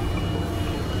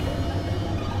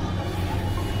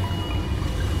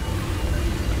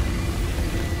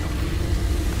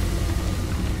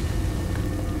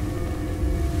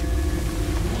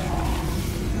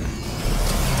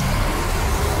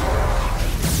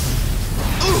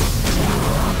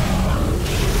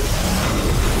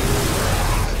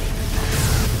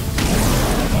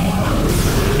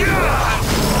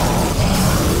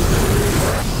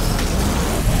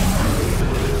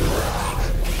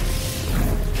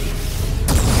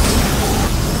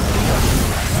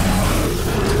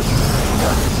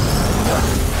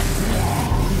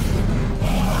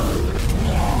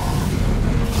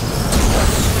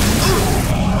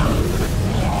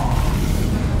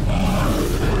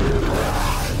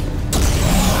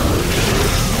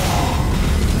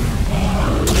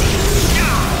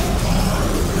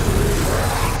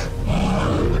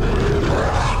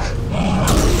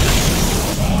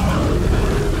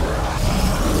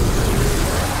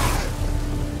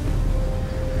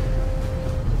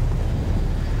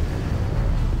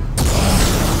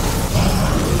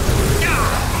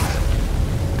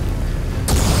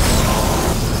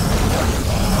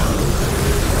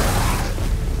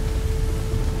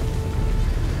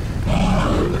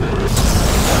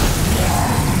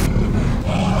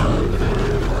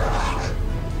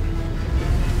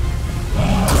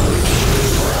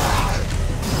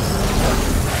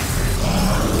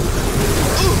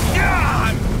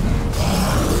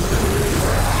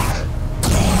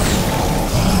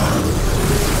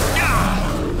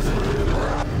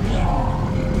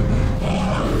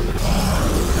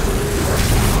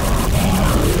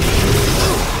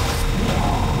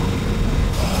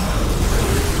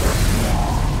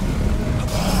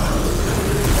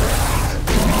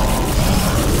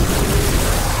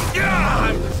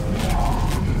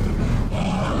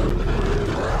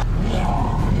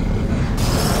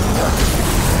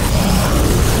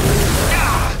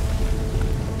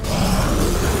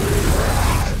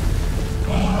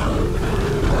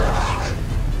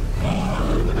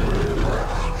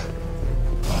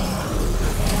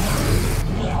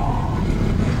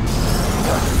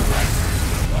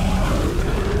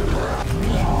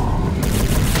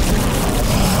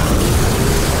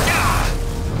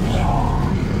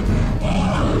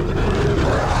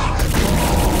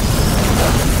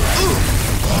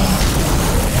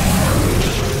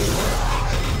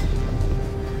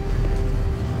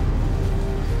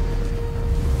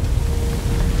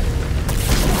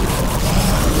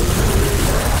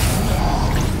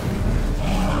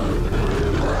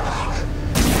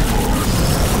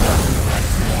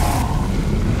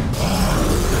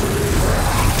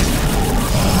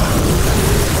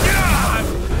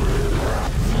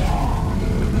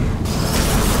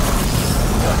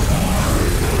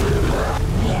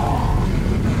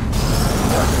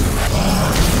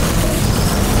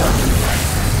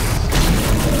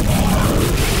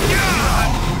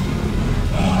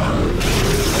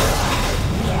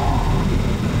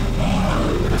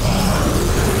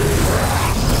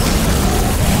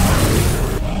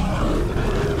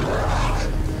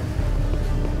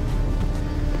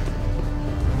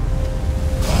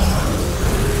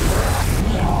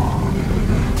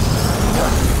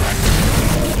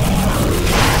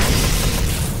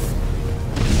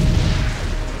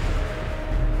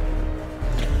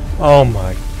 Oh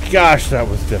my gosh, that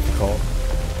was difficult.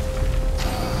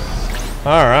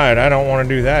 Alright, I don't want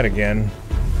to do that again.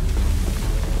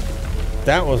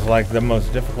 That was like the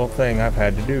most difficult thing I've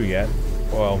had to do yet.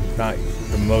 Well, not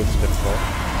the most difficult,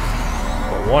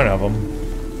 but one of them.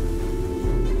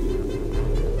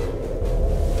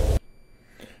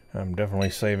 I'm definitely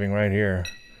saving right here,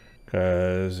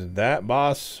 because that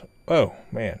boss, oh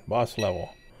man, boss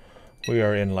level. We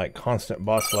are in like constant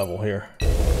boss level here.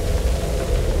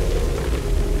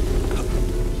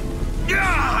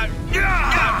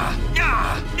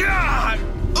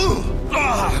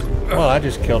 Well, I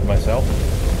just killed myself.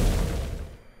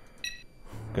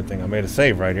 Good thing I made a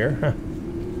save right here.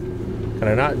 Can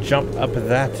I not jump up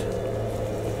that?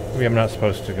 Maybe I'm not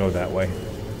supposed to go that way.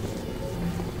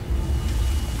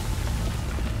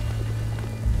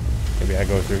 Maybe I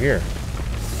go through here.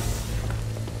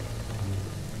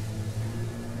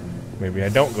 Maybe I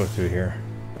don't go through here.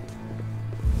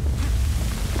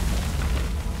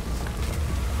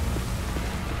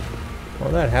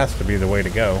 Well, that has to be the way to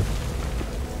go.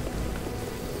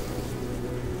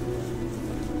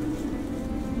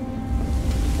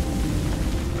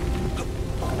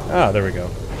 Ah, there we go.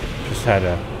 Just had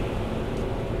to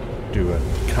do a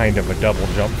kind of a double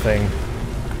jump thing.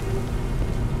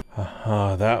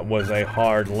 That was a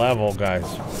hard level, guys.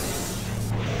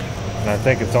 And I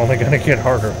think it's only going to get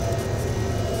harder.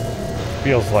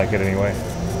 Feels like it anyway.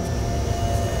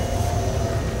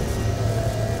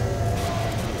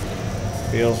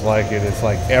 Feels like it. It's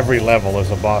like every level is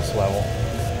a boss level.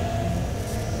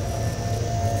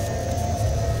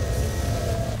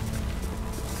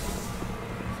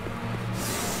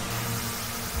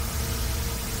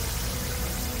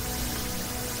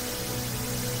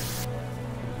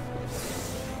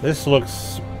 This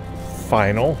looks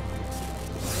final.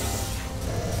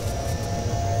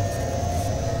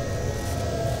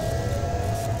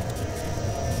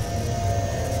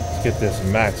 Let's get this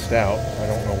maxed out. I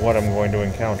don't know what I'm going to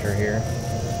encounter here.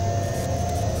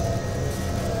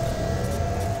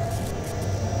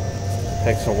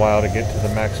 Takes a while to get to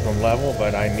the maximum level,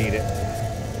 but I need it.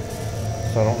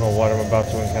 So I don't know what I'm about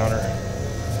to encounter.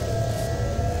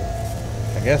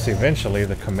 I guess eventually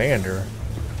the commander.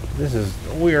 This is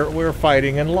we're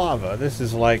fighting in lava. This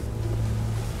is like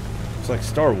it's like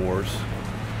Star Wars.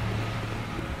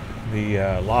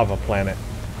 The lava planet,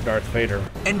 Darth Vader.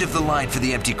 End of the line for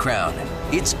the empty crown.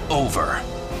 It's over.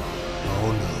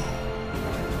 Oh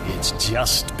no. It's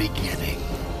just beginning.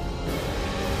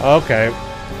 Okay.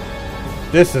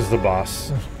 This is the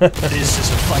boss. This is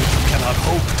a fight you cannot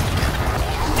hope to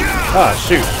win. Ah,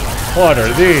 shoot. What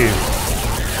are these?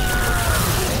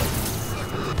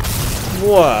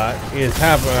 What is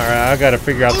happening? Alright, I gotta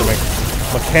figure out the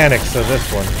mechanics of this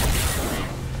one.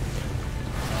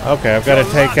 Okay, I've got to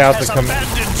take out the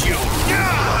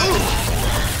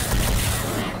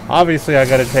Obviously, I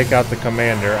got to take out the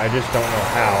commander. I just don't know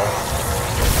how.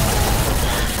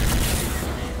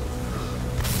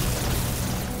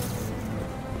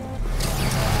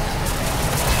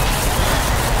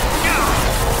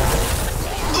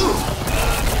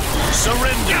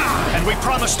 Surrender, and we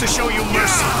promise to show you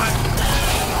mercy.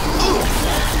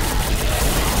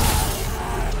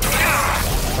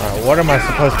 Alright, what am I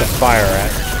supposed to fire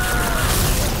at?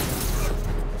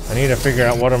 I need to figure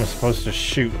out what I'm supposed to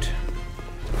shoot.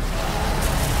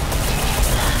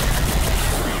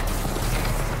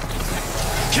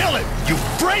 Kill him, you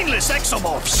brainless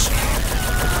exomorphs!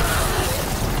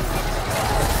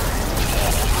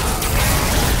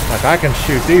 Like, I can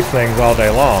shoot these things all day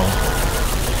long.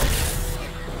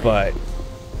 But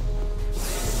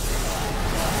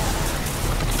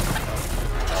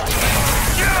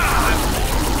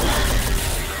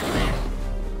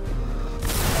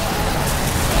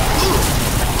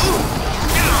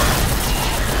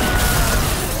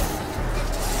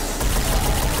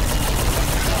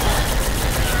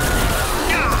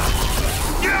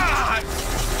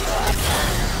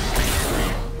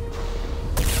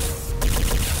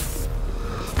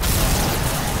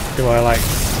do I like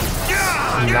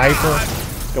sniper?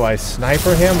 Do I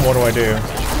sniper him? What do I do?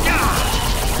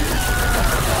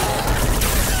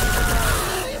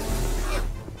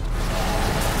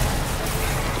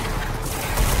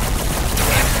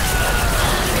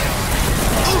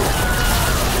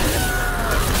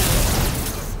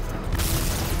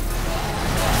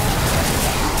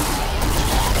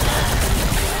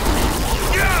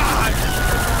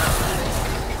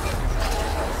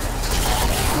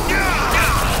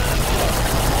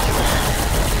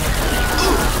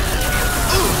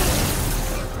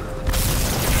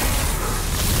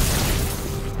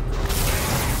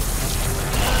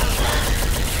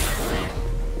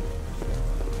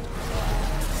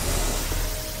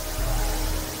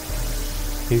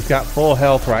 He's got full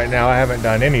health right now. I haven't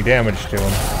done any damage to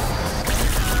him.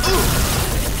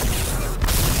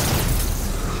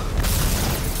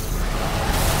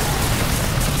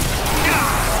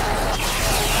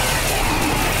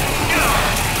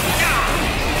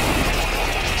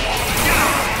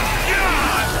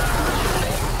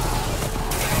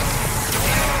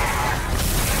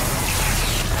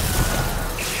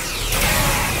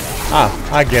 Ah,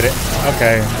 I get it.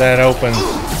 Okay, that opens.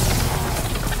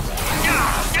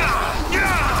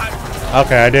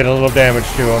 Okay, I did a little damage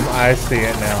to him. I see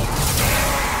it now.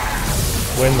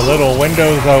 When the little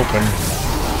window's open.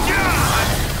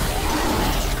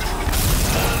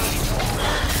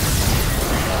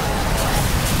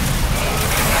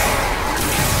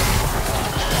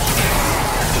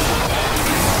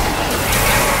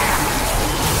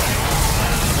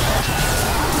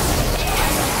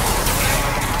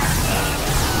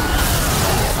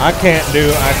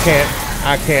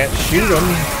 I can't shoot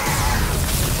him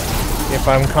if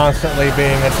I'm constantly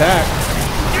being attacked.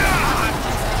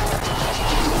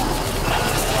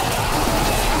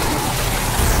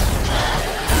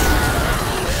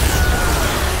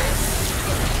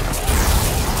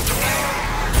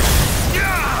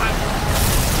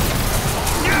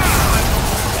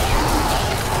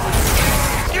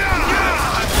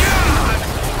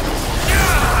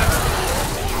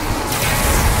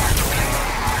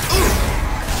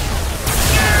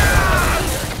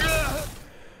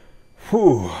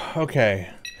 Whew, okay.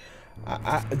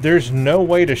 There's no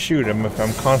way to shoot him if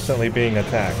I'm constantly being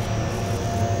attacked.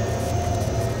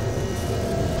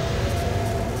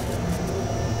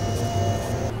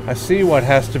 I see what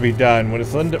has to be done.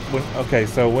 Okay,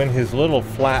 so when his little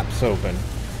flaps open,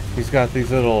 he's got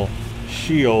these little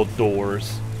shield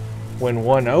doors. When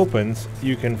one opens,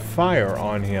 you can fire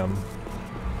on him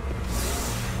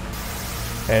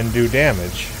and do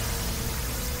damage.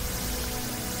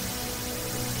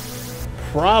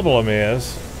 Problem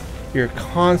is, you're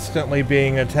constantly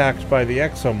being attacked by the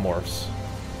exomorphs.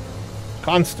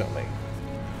 Constantly.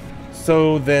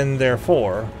 So then,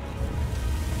 therefore,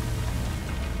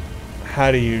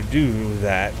 how do you do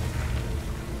that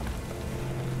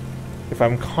if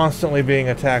I'm constantly being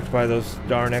attacked by those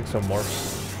darn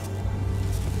exomorphs?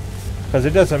 Because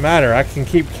it doesn't matter, I can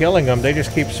keep killing them, they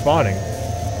just keep spawning.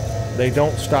 They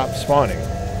don't stop spawning.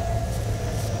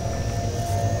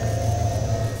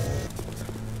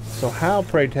 So how,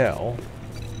 pray tell,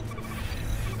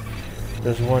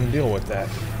 does one deal with that?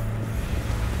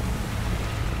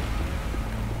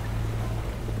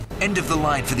 End of the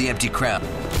line for the empty crown.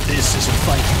 This is a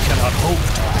fight you cannot hope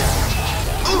to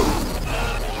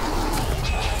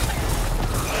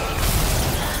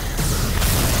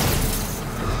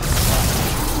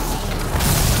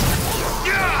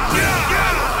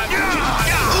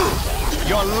win.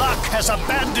 Your luck has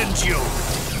abandoned you.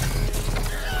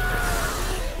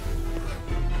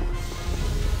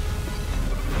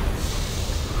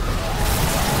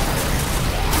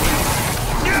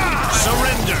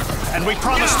 Surrender, and we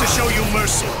promise to show you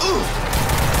mercy.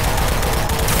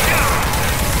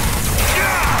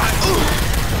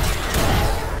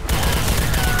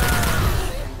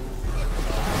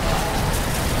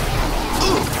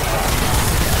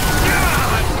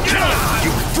 Kill him,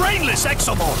 you brainless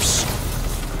exomorphs!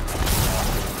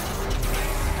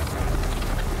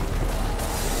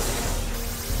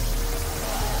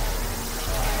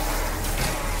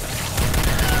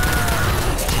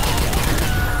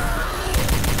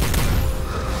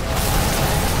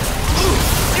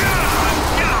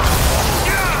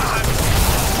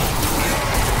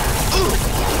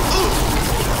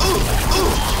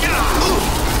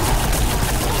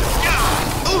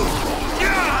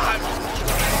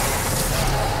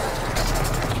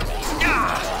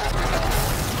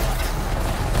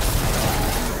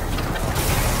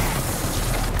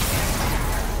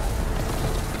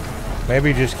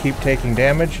 Maybe just keep taking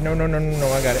damage? No,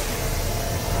 I got it.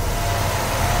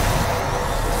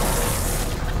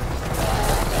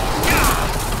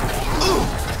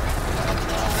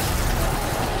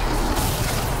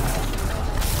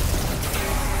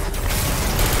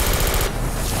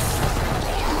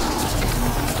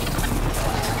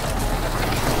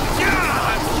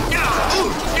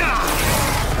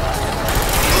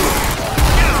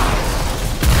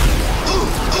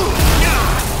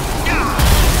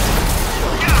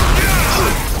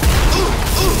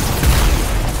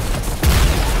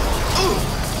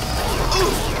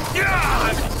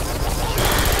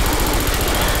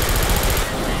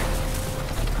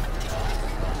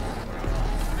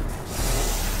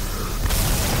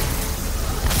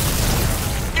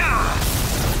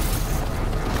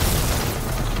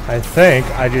 I think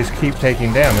I just keep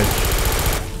taking damage.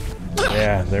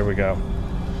 Yeah, there we go.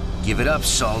 Give it up,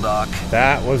 Soldoc.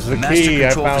 That was the Master key. I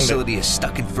control found facility it. is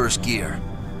stuck in first gear.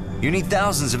 You need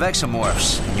thousands of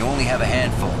exomorphs, and you only have a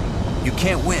handful. You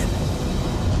can't win.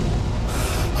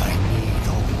 I need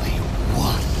only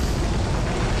one.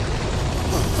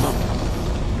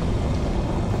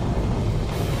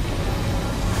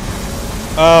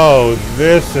 Oh,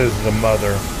 this is the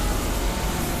mother.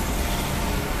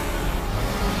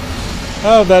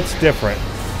 Oh, that's different.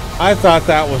 I thought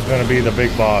that was going to be the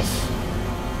big boss.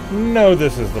 No,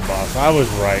 this is the boss. I was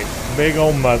right. Big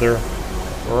old mother.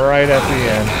 Right at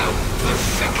the end.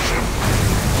 Perfection.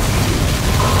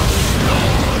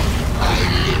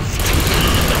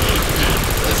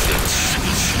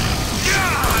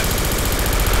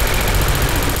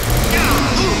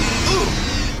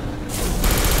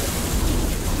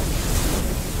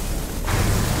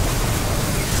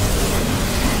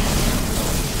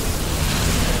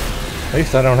 At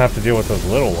least I don't have to deal with those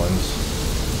little ones.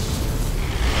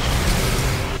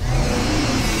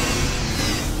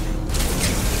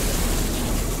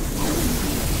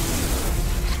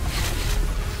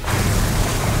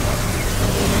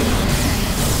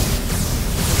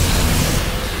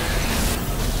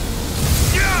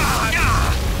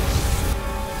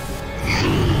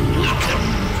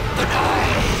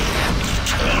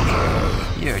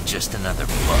 You're just another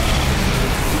bug.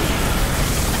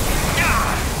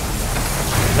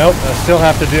 Nope, I still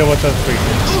have to deal with those creatures.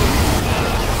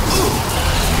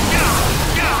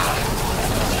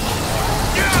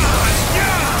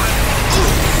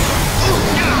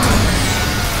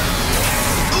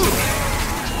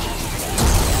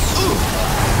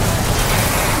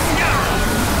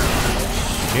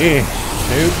 Gee,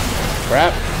 dude,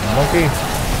 crap, monkey.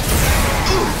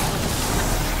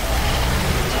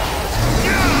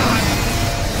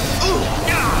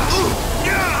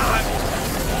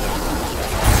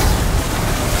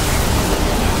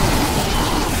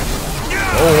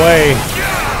 Go away.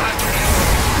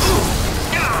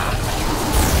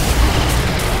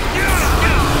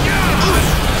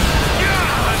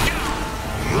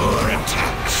 Your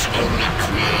attacks only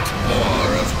create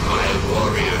more of my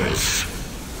warriors.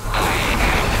 I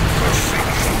am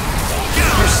perfection.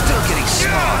 You're still getting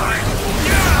smaller.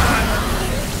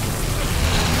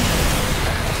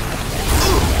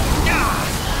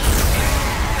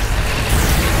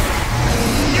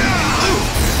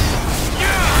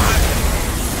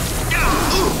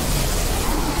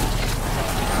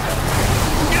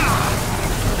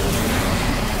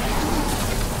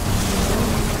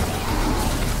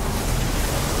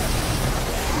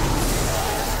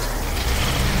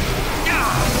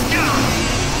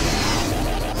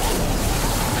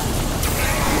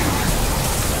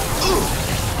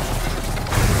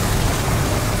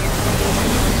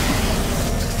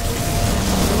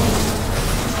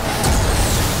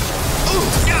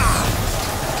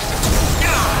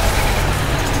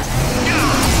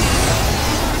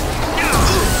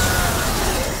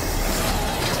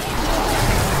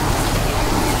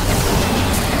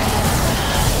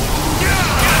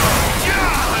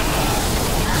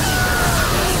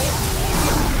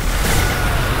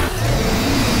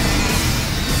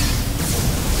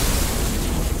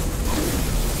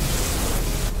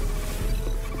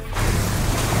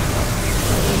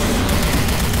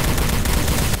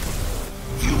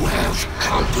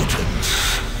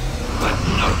 Competence, but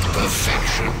not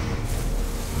perfection.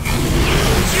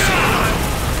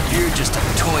 You're just a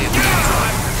toy of your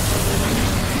driver.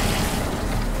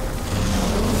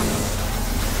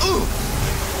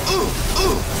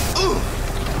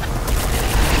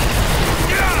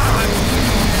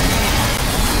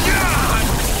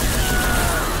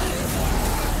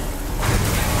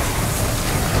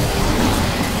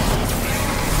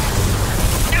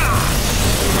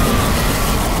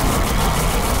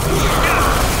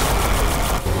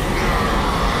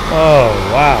 Oh,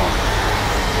 wow.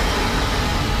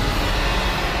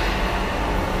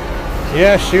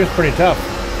 Yeah, she was pretty tough.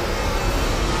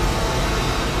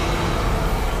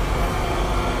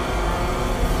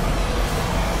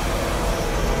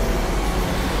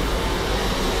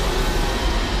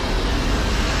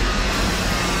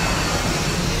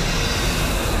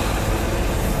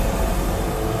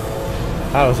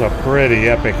 That was a pretty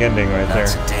epic ending right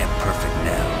That's there. damn perfect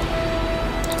now.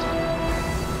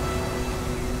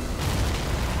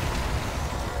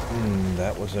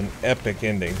 That was an epic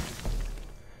ending.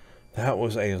 That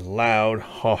was a loud,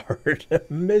 hard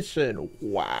mission.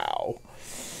 Wow.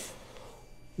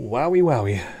 Wowie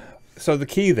wowie. So the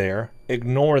key there,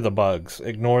 ignore the bugs.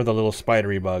 Ignore the little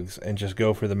spidery bugs and just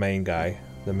go for the main guy.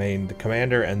 The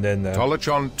commander, and then the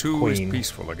Tolachon 2 queen. is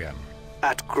peaceful again.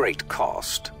 At great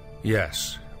cost.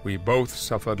 Yes, We both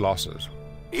suffered losses.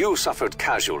 You suffered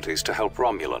casualties to help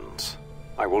Romulans.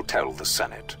 I will tell the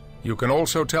Senate. You can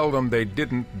also tell them they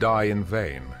didn't die in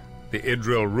vain. The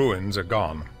Idril ruins are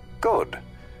gone. Good.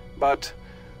 But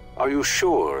are you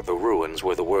sure the ruins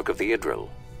were the work of the Idril?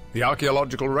 The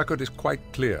archaeological record is quite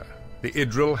clear. The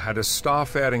Idril had a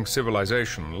star-faring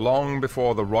civilization long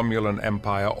before the Romulan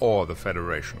Empire or the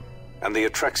Federation. And the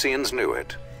Atrexians knew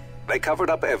it. They covered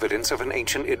up evidence of an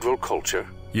ancient Idril culture.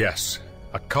 Yes,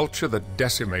 a culture that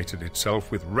decimated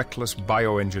itself with reckless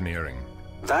bioengineering.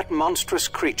 That monstrous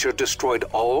creature destroyed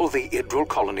all the Idril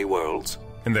colony worlds?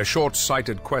 In their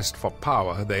short-sighted quest for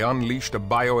power, they unleashed a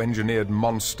bioengineered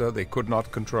monster they could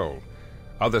not control.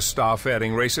 Other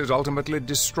star-faring races ultimately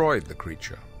destroyed the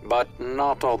creature. But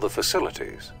not all the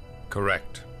facilities.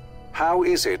 Correct. How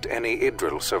is it any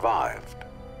Idril survived?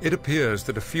 It appears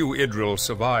that a few Idril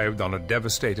survived on a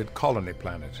devastated colony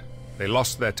planet. They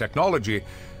lost their technology,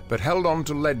 but held on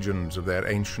to legends of their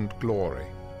ancient glory.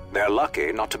 They're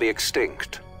lucky not to be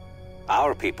extinct.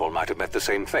 Our people might have met the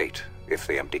same fate if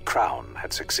the Empty Crown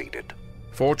had succeeded.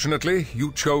 Fortunately,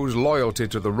 you chose loyalty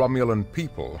to the Romulan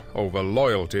people over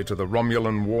loyalty to the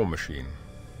Romulan war machine.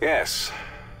 Yes,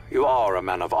 you are a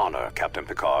man of honor, Captain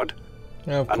Picard.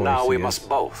 Of course And now we he must is.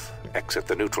 both exit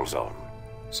the neutral zone.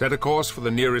 Set a course for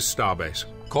the nearest starbase.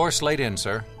 Course laid in,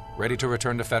 sir. Ready to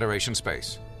return to Federation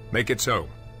space. Make it so.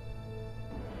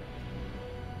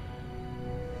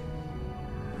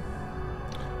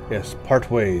 Yes, part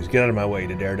ways. Get out of my way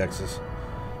to Daredex's.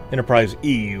 Enterprise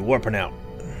E, warping out.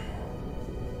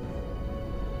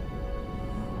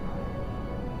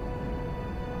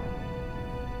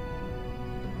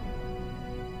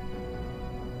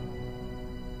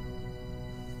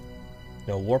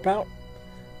 No warp out?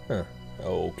 Huh.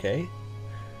 Okay.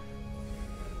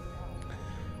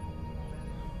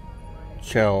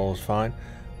 Shell's fine.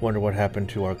 Wonder what happened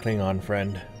to our Klingon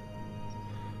friend.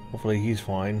 Hopefully he's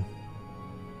fine.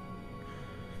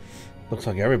 Looks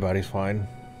like everybody's fine.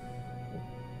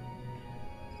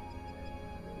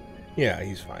 Yeah,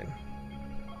 he's fine.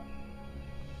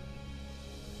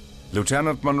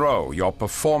 Lieutenant Monroe, your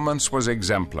performance was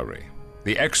exemplary.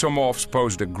 The exomorphs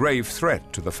posed a grave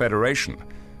threat to the Federation.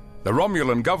 The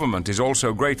Romulan government is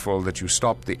also grateful that you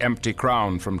stopped the Empty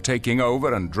Crown from taking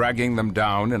over and dragging them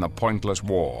down in a pointless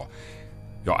war.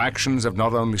 Your actions have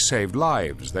not only saved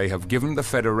lives, they have given the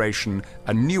Federation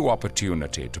a new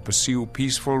opportunity to pursue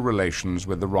peaceful relations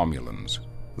with the Romulans.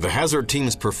 The Hazard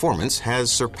Team's performance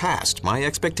has surpassed my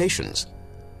expectations.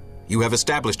 You have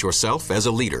established yourself as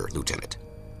a leader, Lieutenant.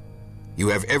 You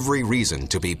have every reason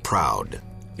to be proud.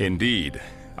 Indeed.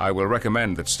 I will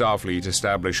recommend that Starfleet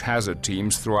establish hazard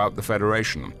teams throughout the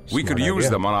Federation. We could use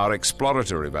them on our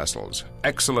exploratory vessels.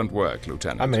 Excellent work,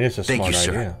 Lieutenant. I mean, it's a Thank smart you,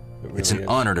 sir. idea. It really It's an is.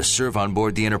 honor to serve on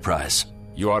board the Enterprise.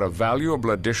 You are a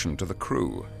valuable addition to the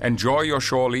crew. Enjoy your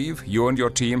shore leave. You and your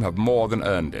team have more than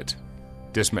earned it.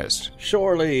 Dismissed.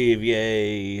 Shore leave,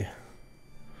 yay.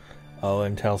 Oh,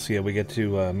 and Telsia, we get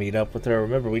to meet up with her.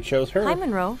 Remember, we chose her. Hi,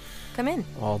 Monroe. Come in.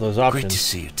 All those options. Great to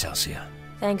see you, Telsia.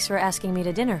 Thanks for asking me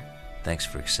to dinner. Thanks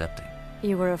for accepting.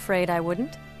 You were afraid I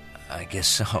wouldn't? I guess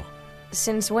so.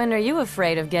 Since when are you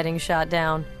afraid of getting shot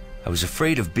down? I was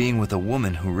afraid of being with a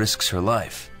woman who risks her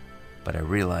life, but I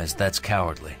realized that's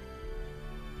cowardly.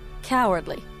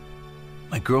 Cowardly.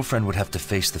 My girlfriend would have to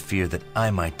face the fear that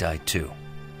I might die too.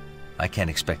 I can't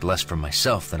expect less from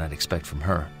myself than I'd expect from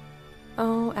her.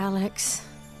 Oh, Alex.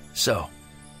 So,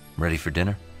 ready for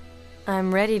dinner?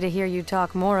 I'm ready to hear you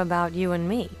talk more about you and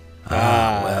me.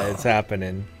 well, it's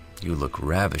happening. You look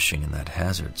ravishing in that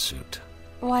hazard suit.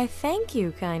 Why, thank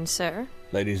you, kind sir.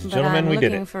 Ladies and But gentlemen, I'm we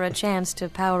did looking it. for a chance to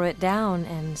power it down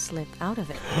and slip out of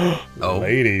it. Oh,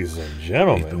 Ladies and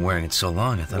gentlemen, you've been wearing it so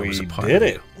long, I thought it was a we part did of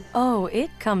it. you. Oh, it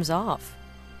comes off.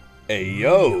 Hey,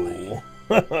 yo.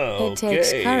 It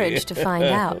takes courage to find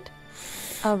out.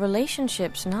 A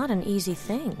relationship's not an easy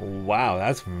thing. Wow,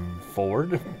 that's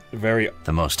forward. Very.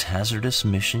 The most hazardous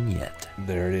mission yet.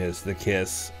 There it is, the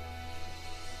kiss.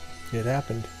 It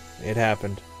happened. It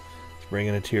happened. It's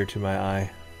bringing a tear to my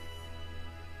eye.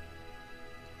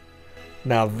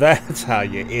 Now that's how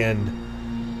you end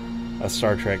a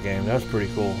Star Trek game. That's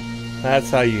pretty cool. That's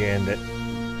how you end it.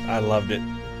 I loved it.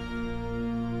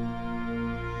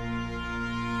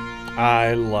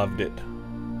 I loved it.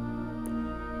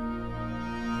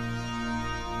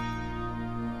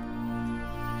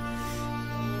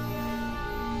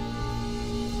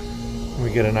 We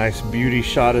get a nice beauty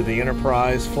shot of the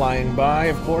Enterprise flying by,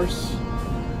 of course.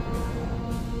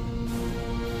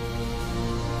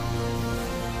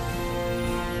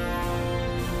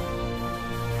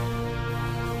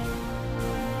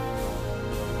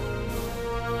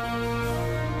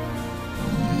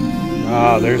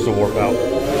 Ah, there's the warp out.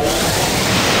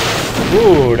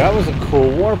 Ooh, that was a cool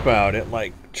warp out. It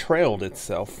like trailed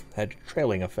itself, had a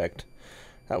trailing effect.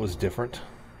 That was different.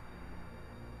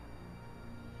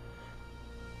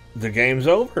 The game's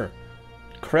over.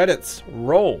 Credits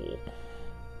roll.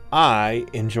 I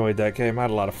enjoyed that game. I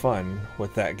had a lot of fun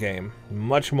with that game.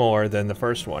 Much more than the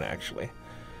first one, actually.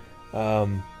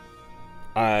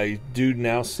 I do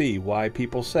now see why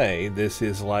people say this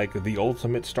is like the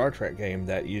ultimate Star Trek game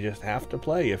that you just have to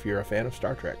play if you're a fan of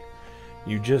Star Trek.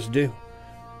 You just do.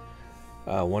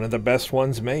 One of the best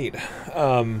ones made.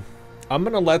 I'm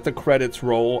going to let the credits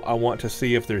roll. I want to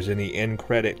see if there's any end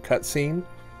credit cutscene.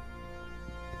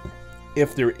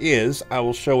 If there is, I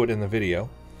will show it in the video.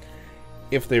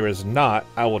 If there is not,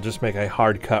 I will just make a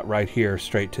hard cut right here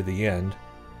straight to the end.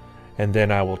 And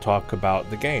then I will talk about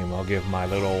the game. I'll give my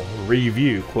little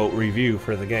review, quote review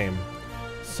for the game.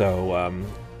 So I'm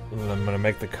going to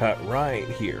make the cut right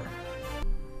here.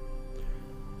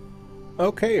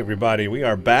 Okay, everybody, we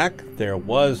are back. There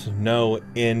was no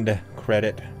end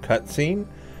credit cutscene,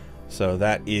 so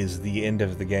that is the end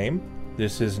of the game.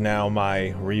 This is now my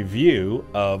review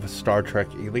of Star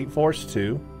Trek Elite Force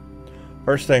 2.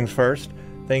 First things first,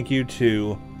 thank you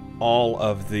to all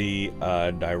of the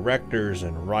directors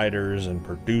and writers and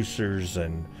producers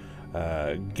and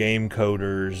game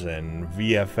coders and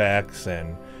VFX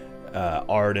and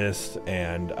artists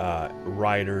and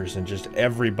writers and just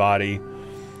everybody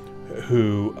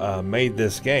who made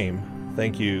this game.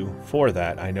 Thank you for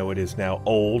that. I know it is now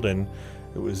old, and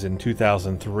it was in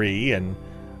 2003, and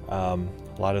a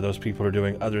lot of those people are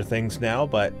doing other things now,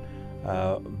 but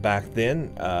back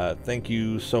then, thank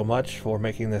you so much for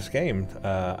making this game.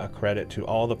 A credit to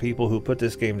all the people who put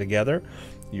this game together.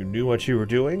 You knew what you were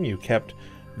doing. You kept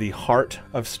the heart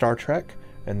of Star Trek,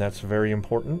 and that's very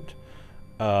important.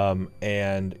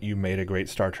 And you made a great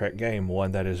Star Trek game,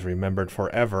 one that is remembered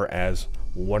forever as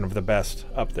one of the best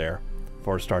up there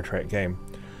for a Star Trek game.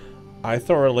 I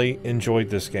thoroughly enjoyed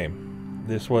this game.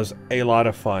 This was a lot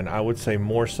of fun. I would say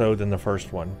more so than the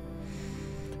first one.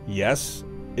 Yes,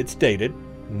 it's dated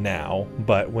now,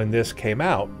 but when this came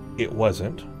out, it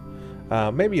wasn't.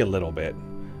 Maybe a little bit,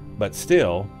 but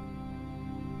still,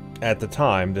 at the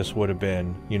time, this would have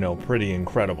been, you know, pretty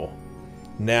incredible.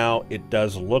 Now it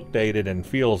does look dated and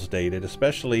feels dated,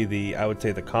 especially I would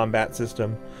say the combat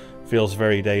system feels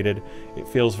very dated. It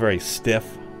feels very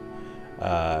stiff.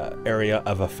 Area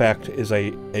of effect is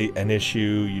an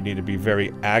issue. You need to be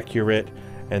very accurate,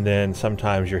 and then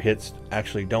sometimes your hits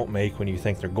actually don't make when you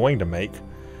think they're going to make,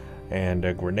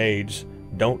 and grenades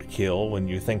don't kill when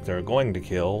you think they're going to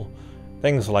kill,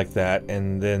 things like that.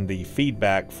 And then the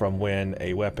feedback from when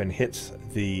a weapon hits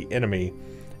the enemy,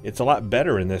 it's a lot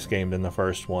better in this game than the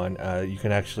first one. You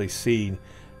can actually see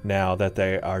now that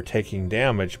they are taking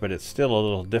damage, but it's still a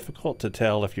little difficult to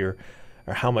tell if you're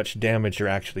or how much damage you're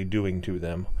actually doing to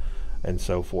them and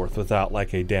so forth without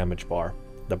like a damage bar.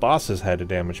 The bosses had a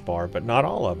damage bar, but not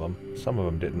all of them. Some of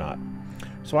them did not.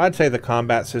 So I'd say the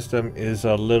combat system is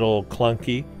a little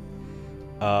clunky,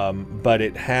 but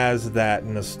it has that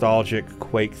nostalgic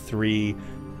Quake 3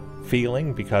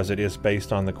 feeling because it is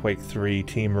based on the Quake 3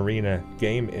 Team Arena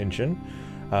game engine,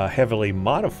 heavily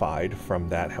modified from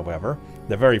that, however.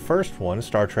 The very first one,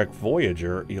 Star Trek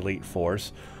Voyager Elite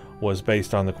Force, was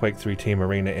based on the Quake 3 Team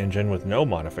Arena engine with no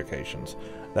modifications.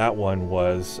 That one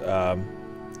was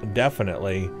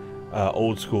definitely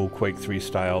old school Quake 3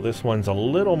 style. This one's a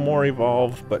little more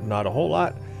evolved, but not a whole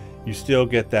lot. You still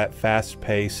get that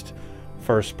fast-paced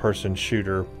first-person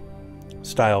shooter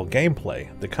style gameplay.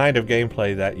 The kind of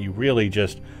gameplay that you really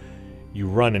just, you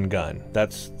run and gun.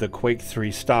 That's the Quake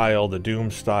 3 style, the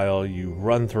Doom style. You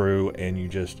run through and you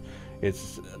just,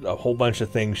 it's a whole bunch of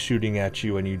things shooting at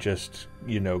you, and you just,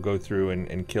 you know, go through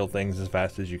and kill things as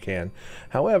fast as you can.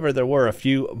 However, there were a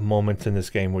few moments in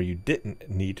this game where you didn't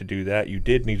need to do that. You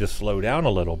did need to slow down a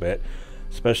little bit,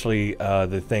 especially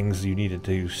the things you needed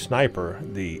to sniper,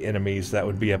 the enemies that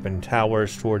would be up in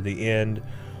towers toward the end,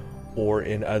 or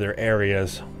in other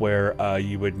areas where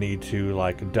you would need to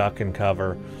like duck and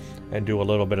cover and do a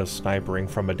little bit of snipering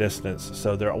from a distance.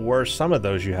 So there were some of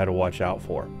those you had to watch out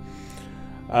for.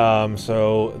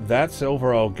 So that's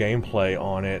overall gameplay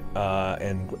on it,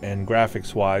 and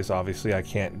graphics wise, obviously I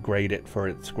can't grade it for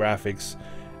its graphics.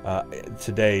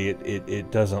 Today it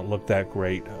doesn't look that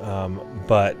great,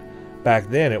 but back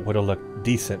then it would have looked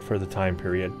decent for the time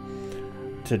period.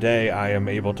 Today I am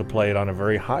able to play it on a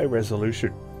very high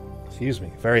resolution,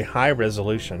 very high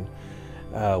resolution,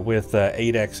 with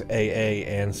 8x AA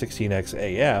and 16x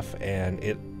AF, and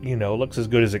it, you know, looks as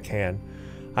good as it can.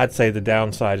 I'd say the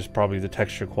downside is probably the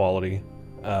texture quality.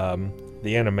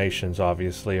 The animations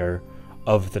obviously are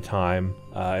of the time,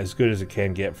 as good as it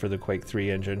can get for the Quake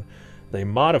 3 engine. They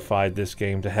modified this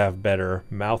game to have better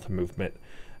mouth movement,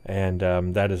 and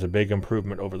that is a big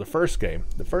improvement over the first game.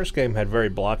 The first game had very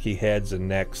blocky heads and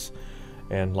necks,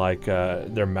 and like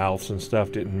their mouths and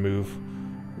stuff didn't move,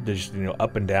 they just, you know,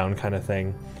 up and down kind of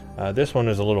thing. This one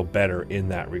is a little better in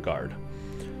that regard,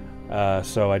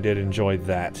 so I did enjoy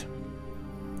that.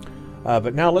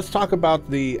 But now let's talk about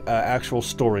the actual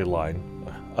storyline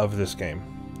of this game.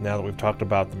 Now that we've talked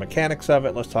about the mechanics of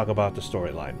it, let's talk about the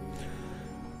storyline.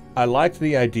 I liked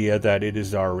the idea that it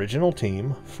is our original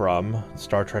team from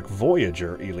Star Trek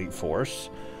Voyager Elite Force.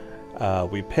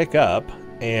 We pick up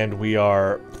and we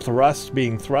are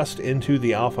being thrust into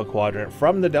the Alpha Quadrant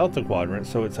from the Delta Quadrant,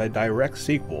 so it's a direct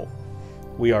sequel.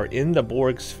 We are in the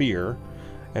Borg sphere,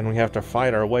 and we have to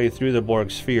fight our way through the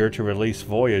Borg sphere to release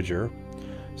Voyager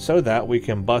so that we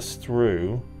can bust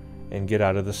through and get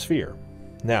out of the sphere.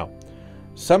 Now,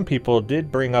 some people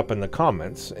did bring up in the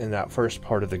comments in that first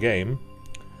part of the game,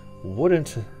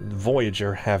 wouldn't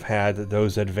Voyager have had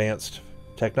those advanced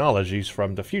technologies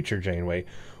from the future Janeway?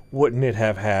 Wouldn't it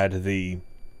have had the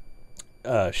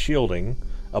shielding,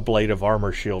 a blade of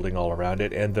armor shielding all around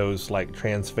it, and those like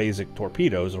transphasic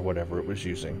torpedoes or whatever it was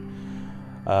using?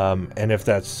 And if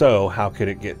that's so, how could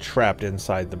it get trapped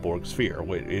inside the Borg sphere?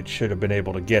 It should have been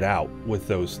able to get out with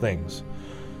those things.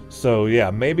 So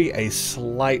yeah, maybe a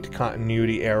slight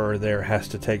continuity error there has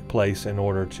to take place in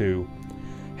order to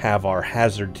have our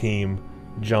hazard team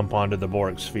jump onto the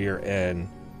Borg sphere and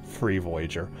free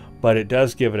Voyager. But it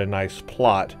does give it a nice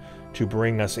plot to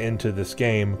bring us into this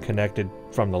game connected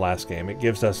from the last game. It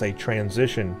gives us a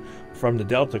transition from the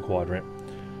Delta Quadrant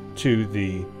to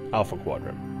the Alpha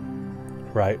Quadrant,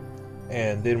 right?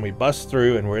 And then we bust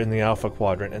through and we're in the Alpha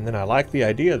Quadrant, and then I like the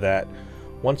idea that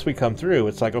once we come through,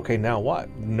 it's like, okay, now what?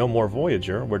 No more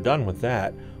Voyager, we're done with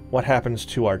that. What happens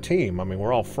to our team? I mean,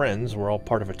 we're all friends, we're all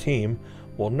part of a team.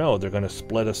 Well, no, they're going to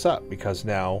split us up because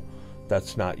now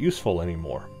that's not useful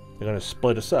anymore. They're going to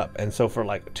split us up. And so for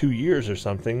like 2 years or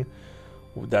something,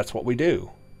 that's what we do.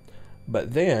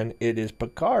 But then it is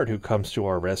Picard who comes to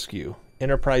our rescue,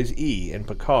 Enterprise E in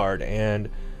Picard, and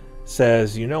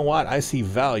says, you know what, I see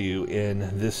value in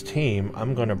this team.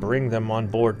 I'm going to bring them on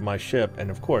board my ship, and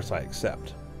of course I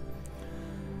accept.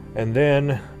 And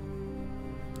then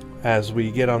as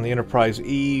we get on the Enterprise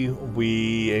E,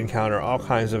 we encounter all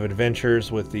kinds of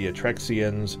adventures with the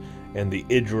Atrexians and the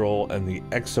Idril and the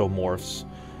Exomorphs.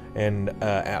 And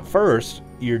at first,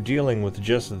 you're dealing with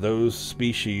just those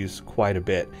species quite a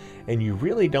bit, and you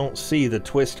really don't see the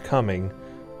twist coming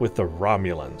with the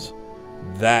Romulans.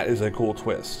 That is a cool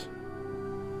twist.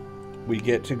 We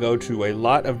get to go to a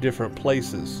lot of different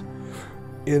places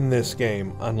in this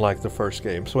game, unlike the first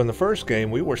game. So in the first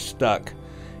game, we were stuck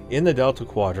in the Delta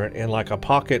Quadrant in like a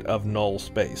pocket of null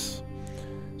space.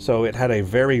 So it had a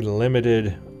very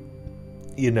limited,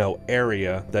 you know,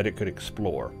 area that it could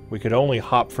explore. We could only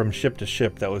hop from ship to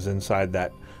ship that was inside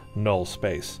that null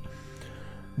space.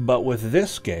 But with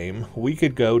this game, we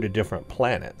could go to different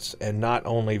planets and not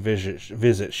only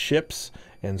visit ships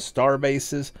and star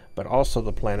bases, but also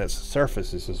the planet's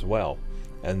surfaces as well.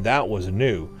 And that was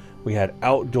new. We had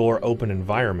outdoor open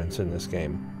environments in this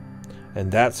game.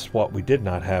 And that's what we did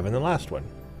not have in the last one.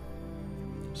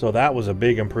 So that was a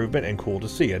big improvement and cool to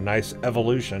see. A nice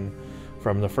evolution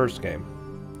from the first game.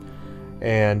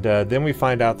 And then we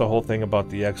find out the whole thing about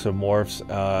the Exomorphs.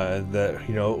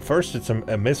 You know, first it's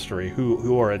a mystery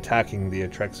who are attacking the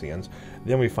Atrexians.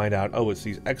 Then we find out, oh, it's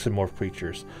these Exomorph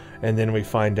creatures. And then we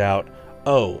find out,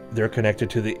 oh, they're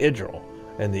connected to the Idril.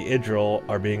 And the Idril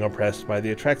are being oppressed by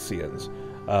the Atrexians.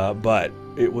 But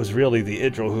it was really the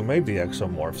Idril who made the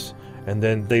Exomorphs. And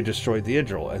then they destroyed the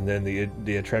Idril. And then the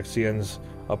Atrexians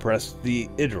oppressed the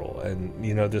Idril. And,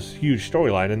 you know, this huge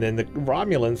storyline. And then the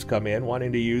Romulans come in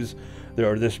wanting to use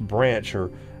this branch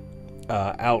or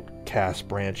outcast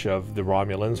branch of the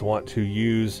Romulans want to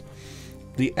use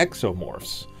the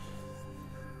Exomorphs.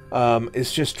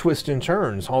 It's just twists and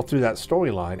turns all through that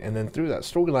storyline, and then through that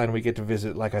storyline we get to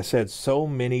visit, like I said, so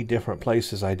many different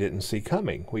places I didn't see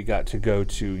coming. We got to go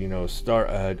to, you know,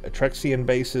 Atrexian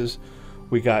bases.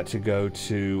 We got to go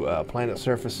to planet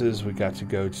surfaces. We got to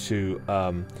go to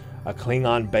a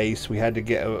Klingon base. We had to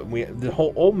get the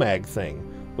whole OMAG thing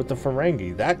with the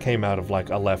Ferengi. That came out of like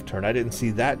a left turn. I didn't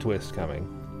see that twist coming.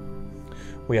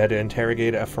 We had to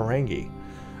interrogate a Ferengi.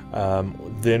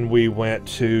 Then we went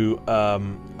to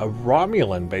a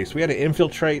Romulan base. We had to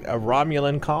infiltrate a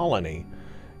Romulan colony,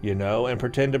 you know, and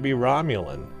pretend to be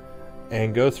Romulan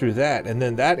and go through that. And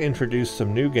then that introduced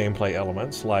some new gameplay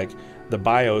elements like the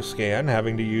bioscan,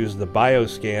 having to use the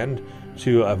bioscan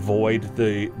to avoid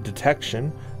the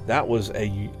detection. That was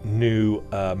a new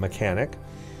mechanic.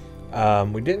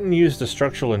 We didn't use the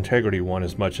structural integrity one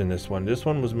as much in this one. This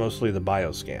one was mostly the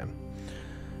bioscan.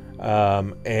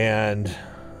 And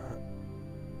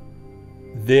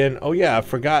then, oh yeah, I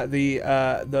forgot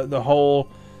the whole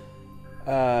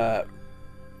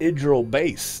Idril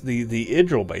base, the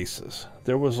Idril bases.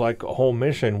 There was like a whole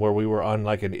mission where we were on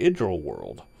like an Idril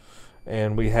world,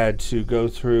 and we had to go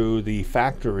through the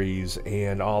factories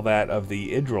and all that of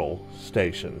the Idril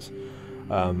stations.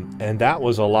 And that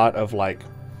was a lot of like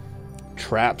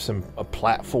traps and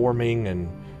platforming and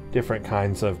different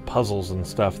kinds of puzzles and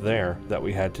stuff there that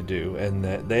we had to do. And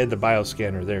they had the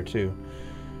bioscanner there too.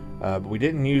 But we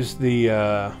didn't use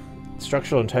the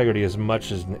structural integrity as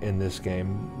much as in this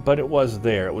game, but it was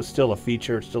there. It was still a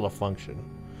feature, still a function.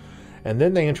 And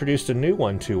then they introduced a new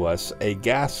one to us, a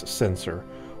gas sensor,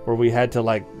 where we had to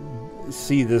like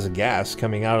see this gas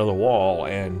coming out of the wall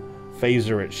and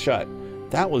phaser it shut.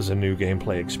 That was a new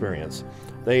gameplay experience.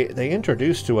 They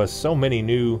introduced to us so many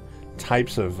new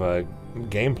types of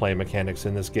gameplay mechanics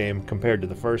in this game compared to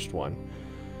the first one.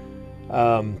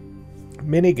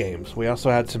 Mini games. We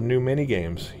also had some new mini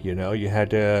games. You know, you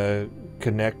had to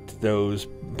connect those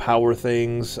power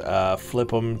things, flip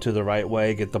them to the right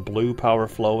way, get the blue power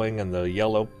flowing and the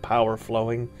yellow power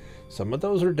flowing. Some of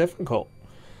those are difficult.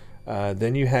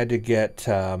 Then you had to get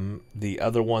the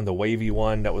other one, the wavy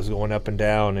one that was going up and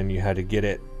down, and you had to get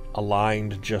it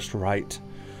aligned just right.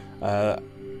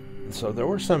 So there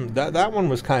were some, that one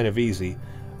was kind of easy.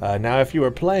 Now if you were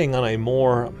playing on a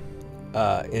more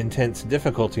intense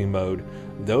difficulty mode,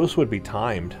 those would be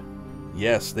timed.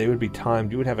 Yes, they would be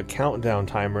timed. You would have a countdown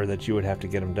timer that you would have to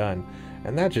get them done,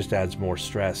 and that just adds more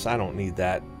stress. I don't need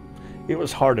that. It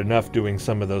was hard enough doing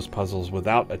some of those puzzles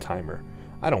without a timer.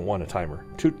 I don't want a timer.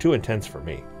 Too intense for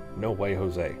me. No way,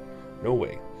 Jose. No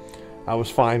way. I was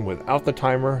fine without the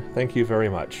timer. Thank you very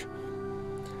much.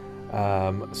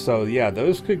 So yeah,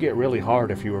 those could get really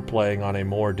hard if you were playing on a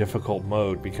more difficult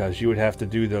mode, because you would have to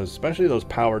do those, especially those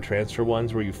power transfer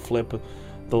ones where you flip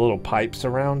the little pipes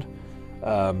around.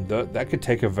 That could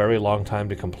take a very long time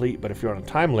to complete, but if you're on a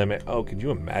time limit, oh, could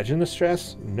you imagine the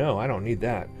stress? No, I don't need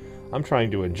that. I'm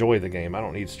trying to enjoy the game. I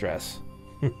don't need stress.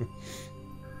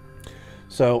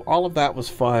 So all of that was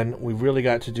fun. We really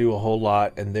got to do a whole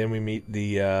lot, and then we meet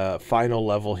the final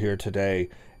level here today,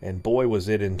 and boy was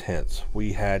it intense.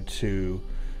 We had to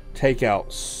take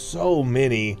out so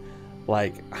many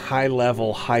like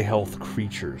high-level, high-health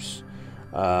creatures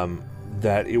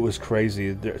that it was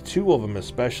crazy. There, two of them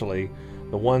especially,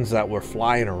 the ones that were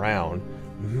flying around,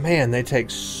 man, they take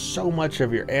so much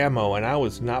of your ammo, and I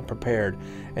was not prepared.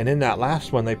 And in that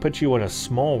last one, they put you in a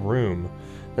small room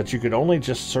that you could only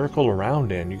just circle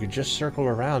around in. You could just circle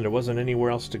around. There wasn't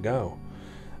anywhere else to go.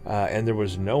 And there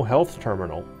was no health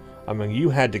terminal. I mean, you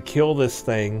had to kill this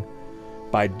thing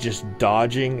by just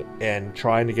dodging and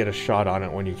trying to get a shot on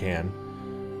it when you can,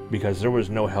 because there was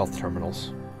no health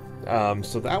terminals.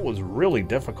 So that was really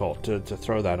difficult to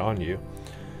throw that on you.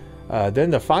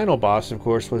 Then the final boss, of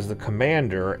course, was the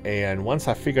commander, and once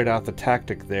I figured out the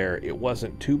tactic there, it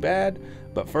wasn't too bad,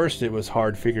 but first it was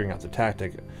hard figuring out the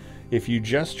tactic. If you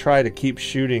just try to keep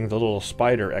shooting the little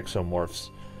spider exomorphs,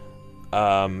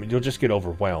 you'll just get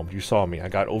overwhelmed. You saw me. I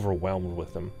got overwhelmed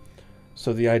with them.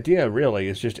 So the idea really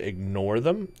is just ignore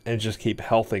them and just keep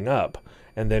healthing up,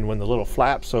 and then when the little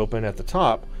flaps open at the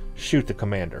top, shoot the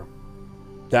commander.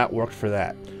 That worked for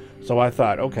that. So I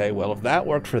thought, okay, well, if that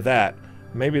worked for that,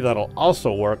 maybe that'll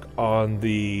also work on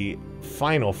the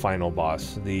final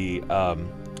boss, the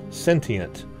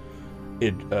sentient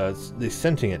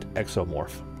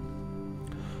exomorph.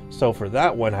 So for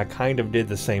that one, I kind of did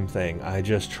the same thing. I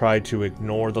just tried to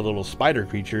ignore the little spider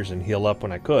creatures and heal up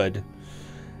when I could,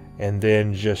 and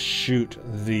then just shoot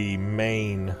the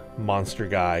main monster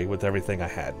guy with everything I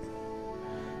had.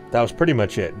 That was pretty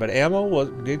much it. But ammo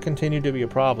did continue to be a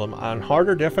problem. On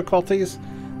harder difficulties,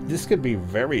 this could be a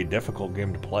very difficult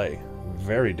game to play.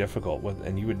 Very difficult,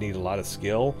 and you would need a lot of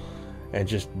skill and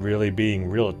just really being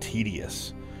real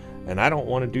tedious. And I don't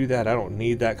want to do that. I don't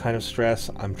need that kind of stress.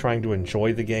 I'm trying to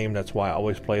enjoy the game. That's why I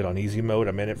always play it on easy mode.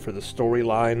 I'm in it for the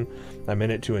storyline. I'm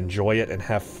in it to enjoy it and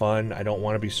have fun. I don't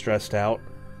want to be stressed out.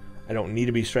 I don't need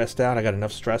to be stressed out. I got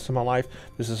enough stress in my life.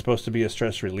 This is supposed to be a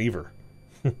stress reliever.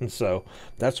 So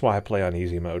that's why I play on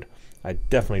easy mode. I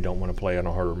definitely don't want to play on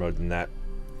a harder mode than that.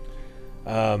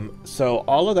 So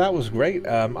all of that was great.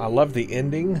 I love the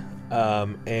ending.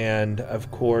 And of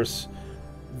course,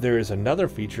 there is another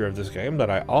feature of this game that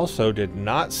I also did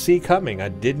not see coming. I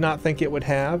did not think it would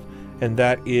have, and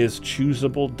that is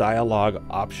choosable dialogue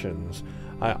options.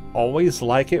 I always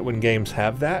like it when games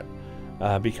have that,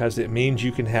 because it means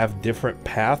you can have different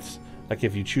paths Like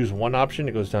if you choose one option,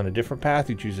 it goes down a different path.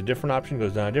 You choose a different option, it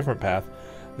goes down a different path.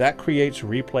 That creates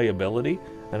replayability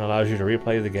and allows you to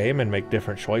replay the game and make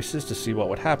different choices to see what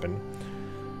would happen.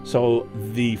 So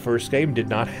the first game did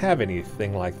not have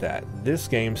anything like that. This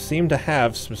game seemed to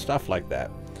have some stuff like that.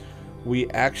 We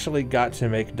actually got to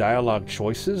make dialogue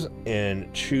choices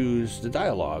and choose the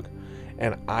dialogue.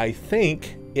 And I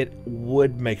think it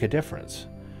would make a difference.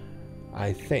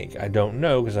 I think. I don't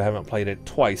know because I haven't played it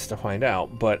twice to find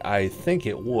out, but I think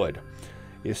it would.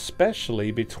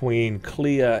 Especially between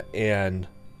Clea and...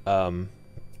 I'm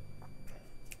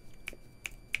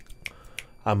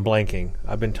blanking.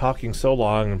 I've been talking so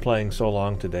long and playing so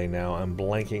long today now, I'm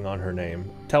blanking on her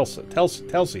name.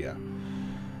 Telsia.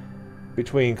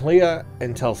 Between Clea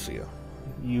and Telsia,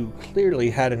 you clearly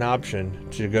had an option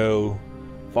to go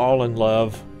fall in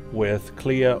love with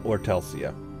Clea or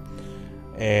Telsia.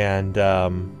 And,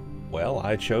 well,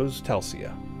 I chose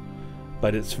Telsia.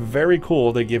 But it's very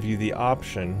cool they give you the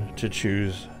option to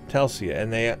choose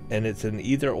Telsia. And it's an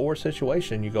either-or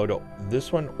situation. You go to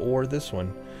this one or this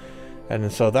one.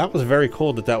 And so that was very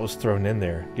cool that was thrown in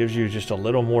there. Gives you just a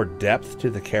little more depth to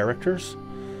the characters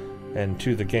and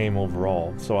to the game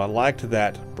overall. So I liked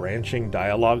that branching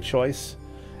dialogue choice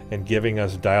and giving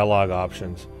us dialogue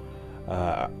options.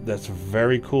 That's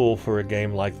very cool for a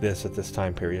game like this at this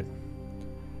time period.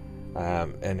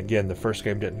 And again, the first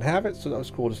game didn't have it, so that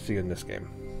was cool to see in this game.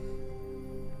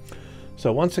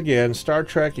 So once again, Star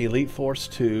Trek Elite Force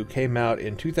 2 came out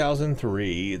in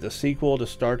 2003, the sequel to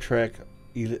Star Trek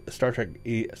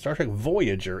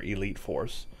Voyager Elite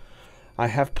Force. I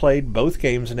have played both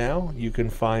games now. You can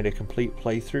find a complete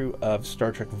playthrough of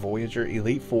Star Trek Voyager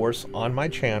Elite Force on my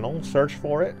channel. Search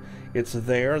for it. It's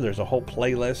there. There's a whole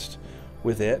playlist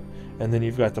with it. And then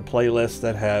you've got the playlist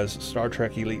that has Star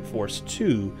Trek Elite Force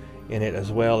 2 in it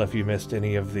as well if you missed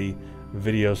any of the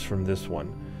videos from this one.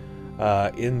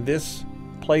 In this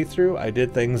playthrough, I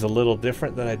did things a little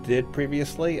different than I did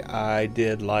previously. I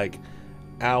did like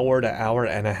hour to hour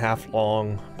and a half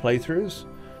long playthroughs.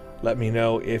 Let me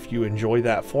know if you enjoy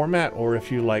that format or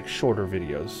if you like shorter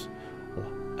videos.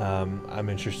 I'm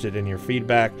interested in your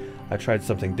feedback. I tried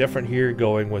something different here,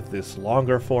 going with this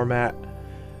longer format,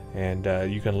 and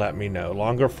you can let me know.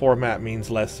 Longer format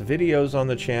means less videos on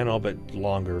the channel, but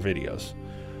longer videos.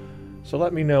 So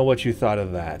let me know what you thought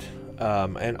of that.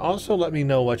 And also let me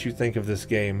know what you think of this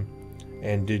game.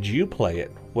 And did you play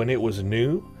it when it was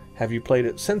new? Have you played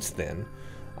it since then?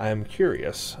 I'm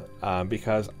curious,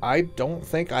 because I don't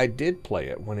think I did play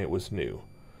it when it was new,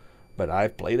 but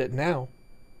I've played it now,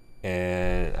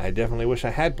 and I definitely wish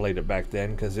I had played it back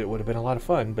then, because it would have been a lot of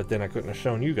fun, but then I couldn't have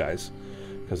shown you guys,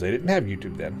 because they didn't have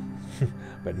YouTube then.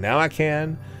 But now I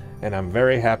can, and I'm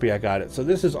very happy I got it. So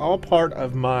this is all part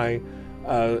of my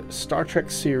Star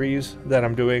Trek series that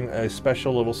I'm doing, a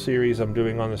special little series I'm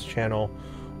doing on this channel,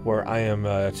 where I am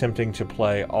attempting to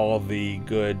play all of the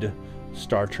good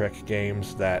Star Trek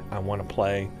games that I want to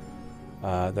play,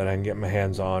 that I can get my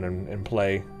hands on and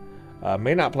play.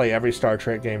 May not play every Star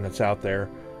Trek game that's out there,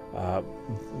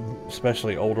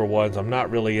 especially older ones. I'm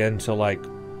not really into like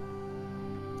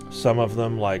some of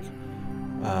them, like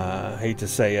hate to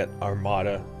say it,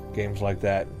 Armada, games like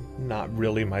that. Not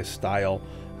really my style.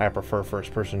 I prefer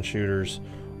first-person shooters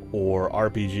or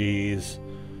RPGs,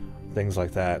 things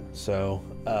like that. So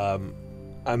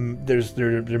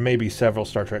there may be several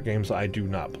Star Trek games I do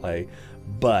not play,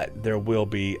 but there will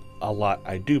be a lot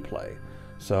I do play.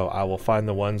 So I will find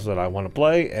the ones that I want to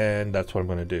play, and that's what I'm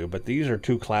going to do. But these are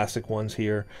two classic ones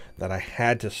here that I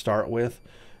had to start with,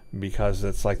 because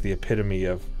it's like the epitome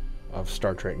of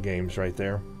Star Trek games right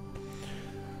there.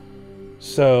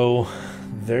 So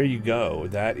there you go.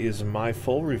 That is my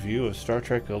full review of Star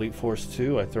Trek Elite Force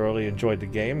 2. I thoroughly enjoyed the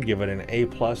game. Give it an A+.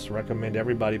 Recommend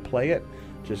everybody play it.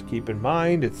 Just keep in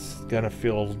mind it's gonna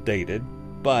feel dated,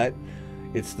 but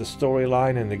it's the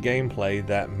storyline and the gameplay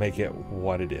that make it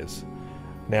what it is.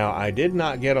 Now, I did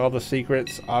not get all the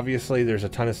secrets. Obviously, there's a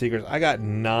ton of secrets. I got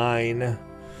 9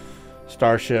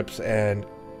 starships, and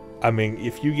I mean,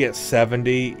 if you get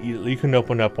 70, you can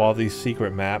open up all these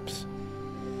secret maps.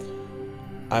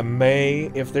 I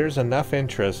may, if there's enough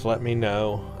interest, let me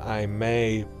know. I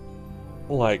may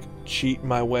like cheat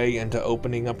my way into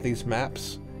opening up these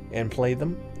maps and play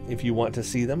them if you want to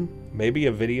see them. Maybe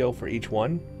a video for each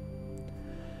one.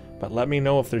 But let me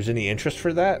know if there's any interest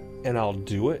for that, and I'll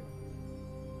do it.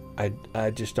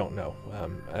 I just don't know.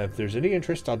 If there's any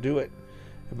interest, I'll do it.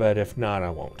 But if not, I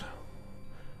won't.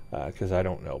 Because I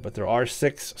don't know. But there are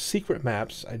 6 secret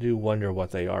maps. I do wonder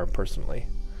what they are personally.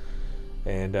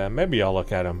 And maybe I'll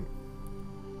look at them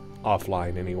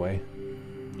offline anyway.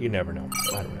 You never know.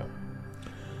 I don't know.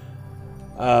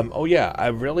 Oh yeah, I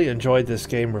really enjoyed this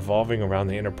game revolving around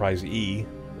the Enterprise E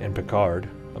and Picard.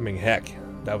 I mean, heck,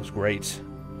 that was great.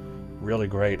 Really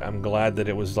great. I'm glad that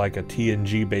it was like a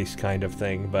TNG based kind of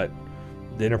thing, but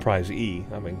the Enterprise E,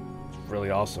 I mean, it's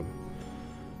really awesome.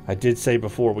 I did say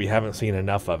before we haven't seen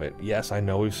enough of it. Yes, I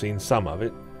know we've seen some of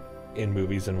it in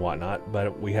movies and whatnot,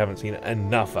 but we haven't seen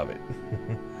enough of it.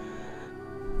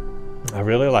 I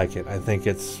really like it. I think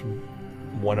it's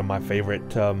one of my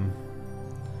favorite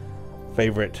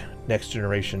next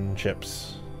generation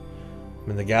ships. I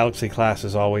mean, the Galaxy class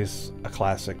is always a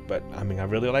classic, but I mean, I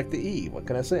really like the E. What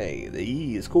can I say? The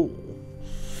E is cool.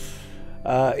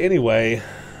 Anyway,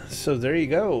 so there you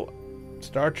go.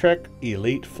 Star Trek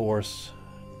Elite Force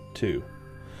 2.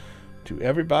 To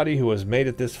everybody who has made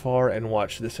it this far and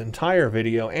watched this entire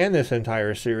video and this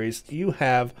entire series, you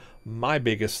have my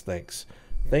biggest thanks.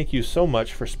 Thank you so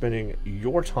much for spending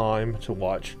your time to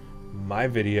watch my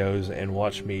videos and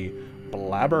watch me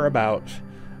blabber about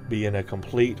being a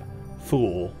complete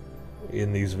fool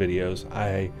in these videos.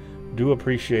 I do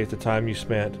appreciate the time you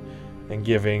spent and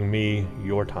giving me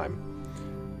your time.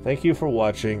 Thank you for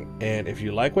watching, and if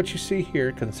you like what you see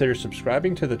here, consider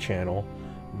subscribing to the channel.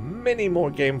 Many more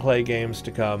gameplay games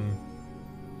to come.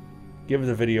 Give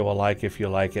the video a like if you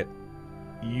like it.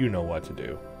 You know what to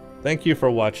do. Thank you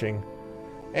for watching,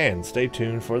 and stay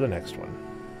tuned for the next one.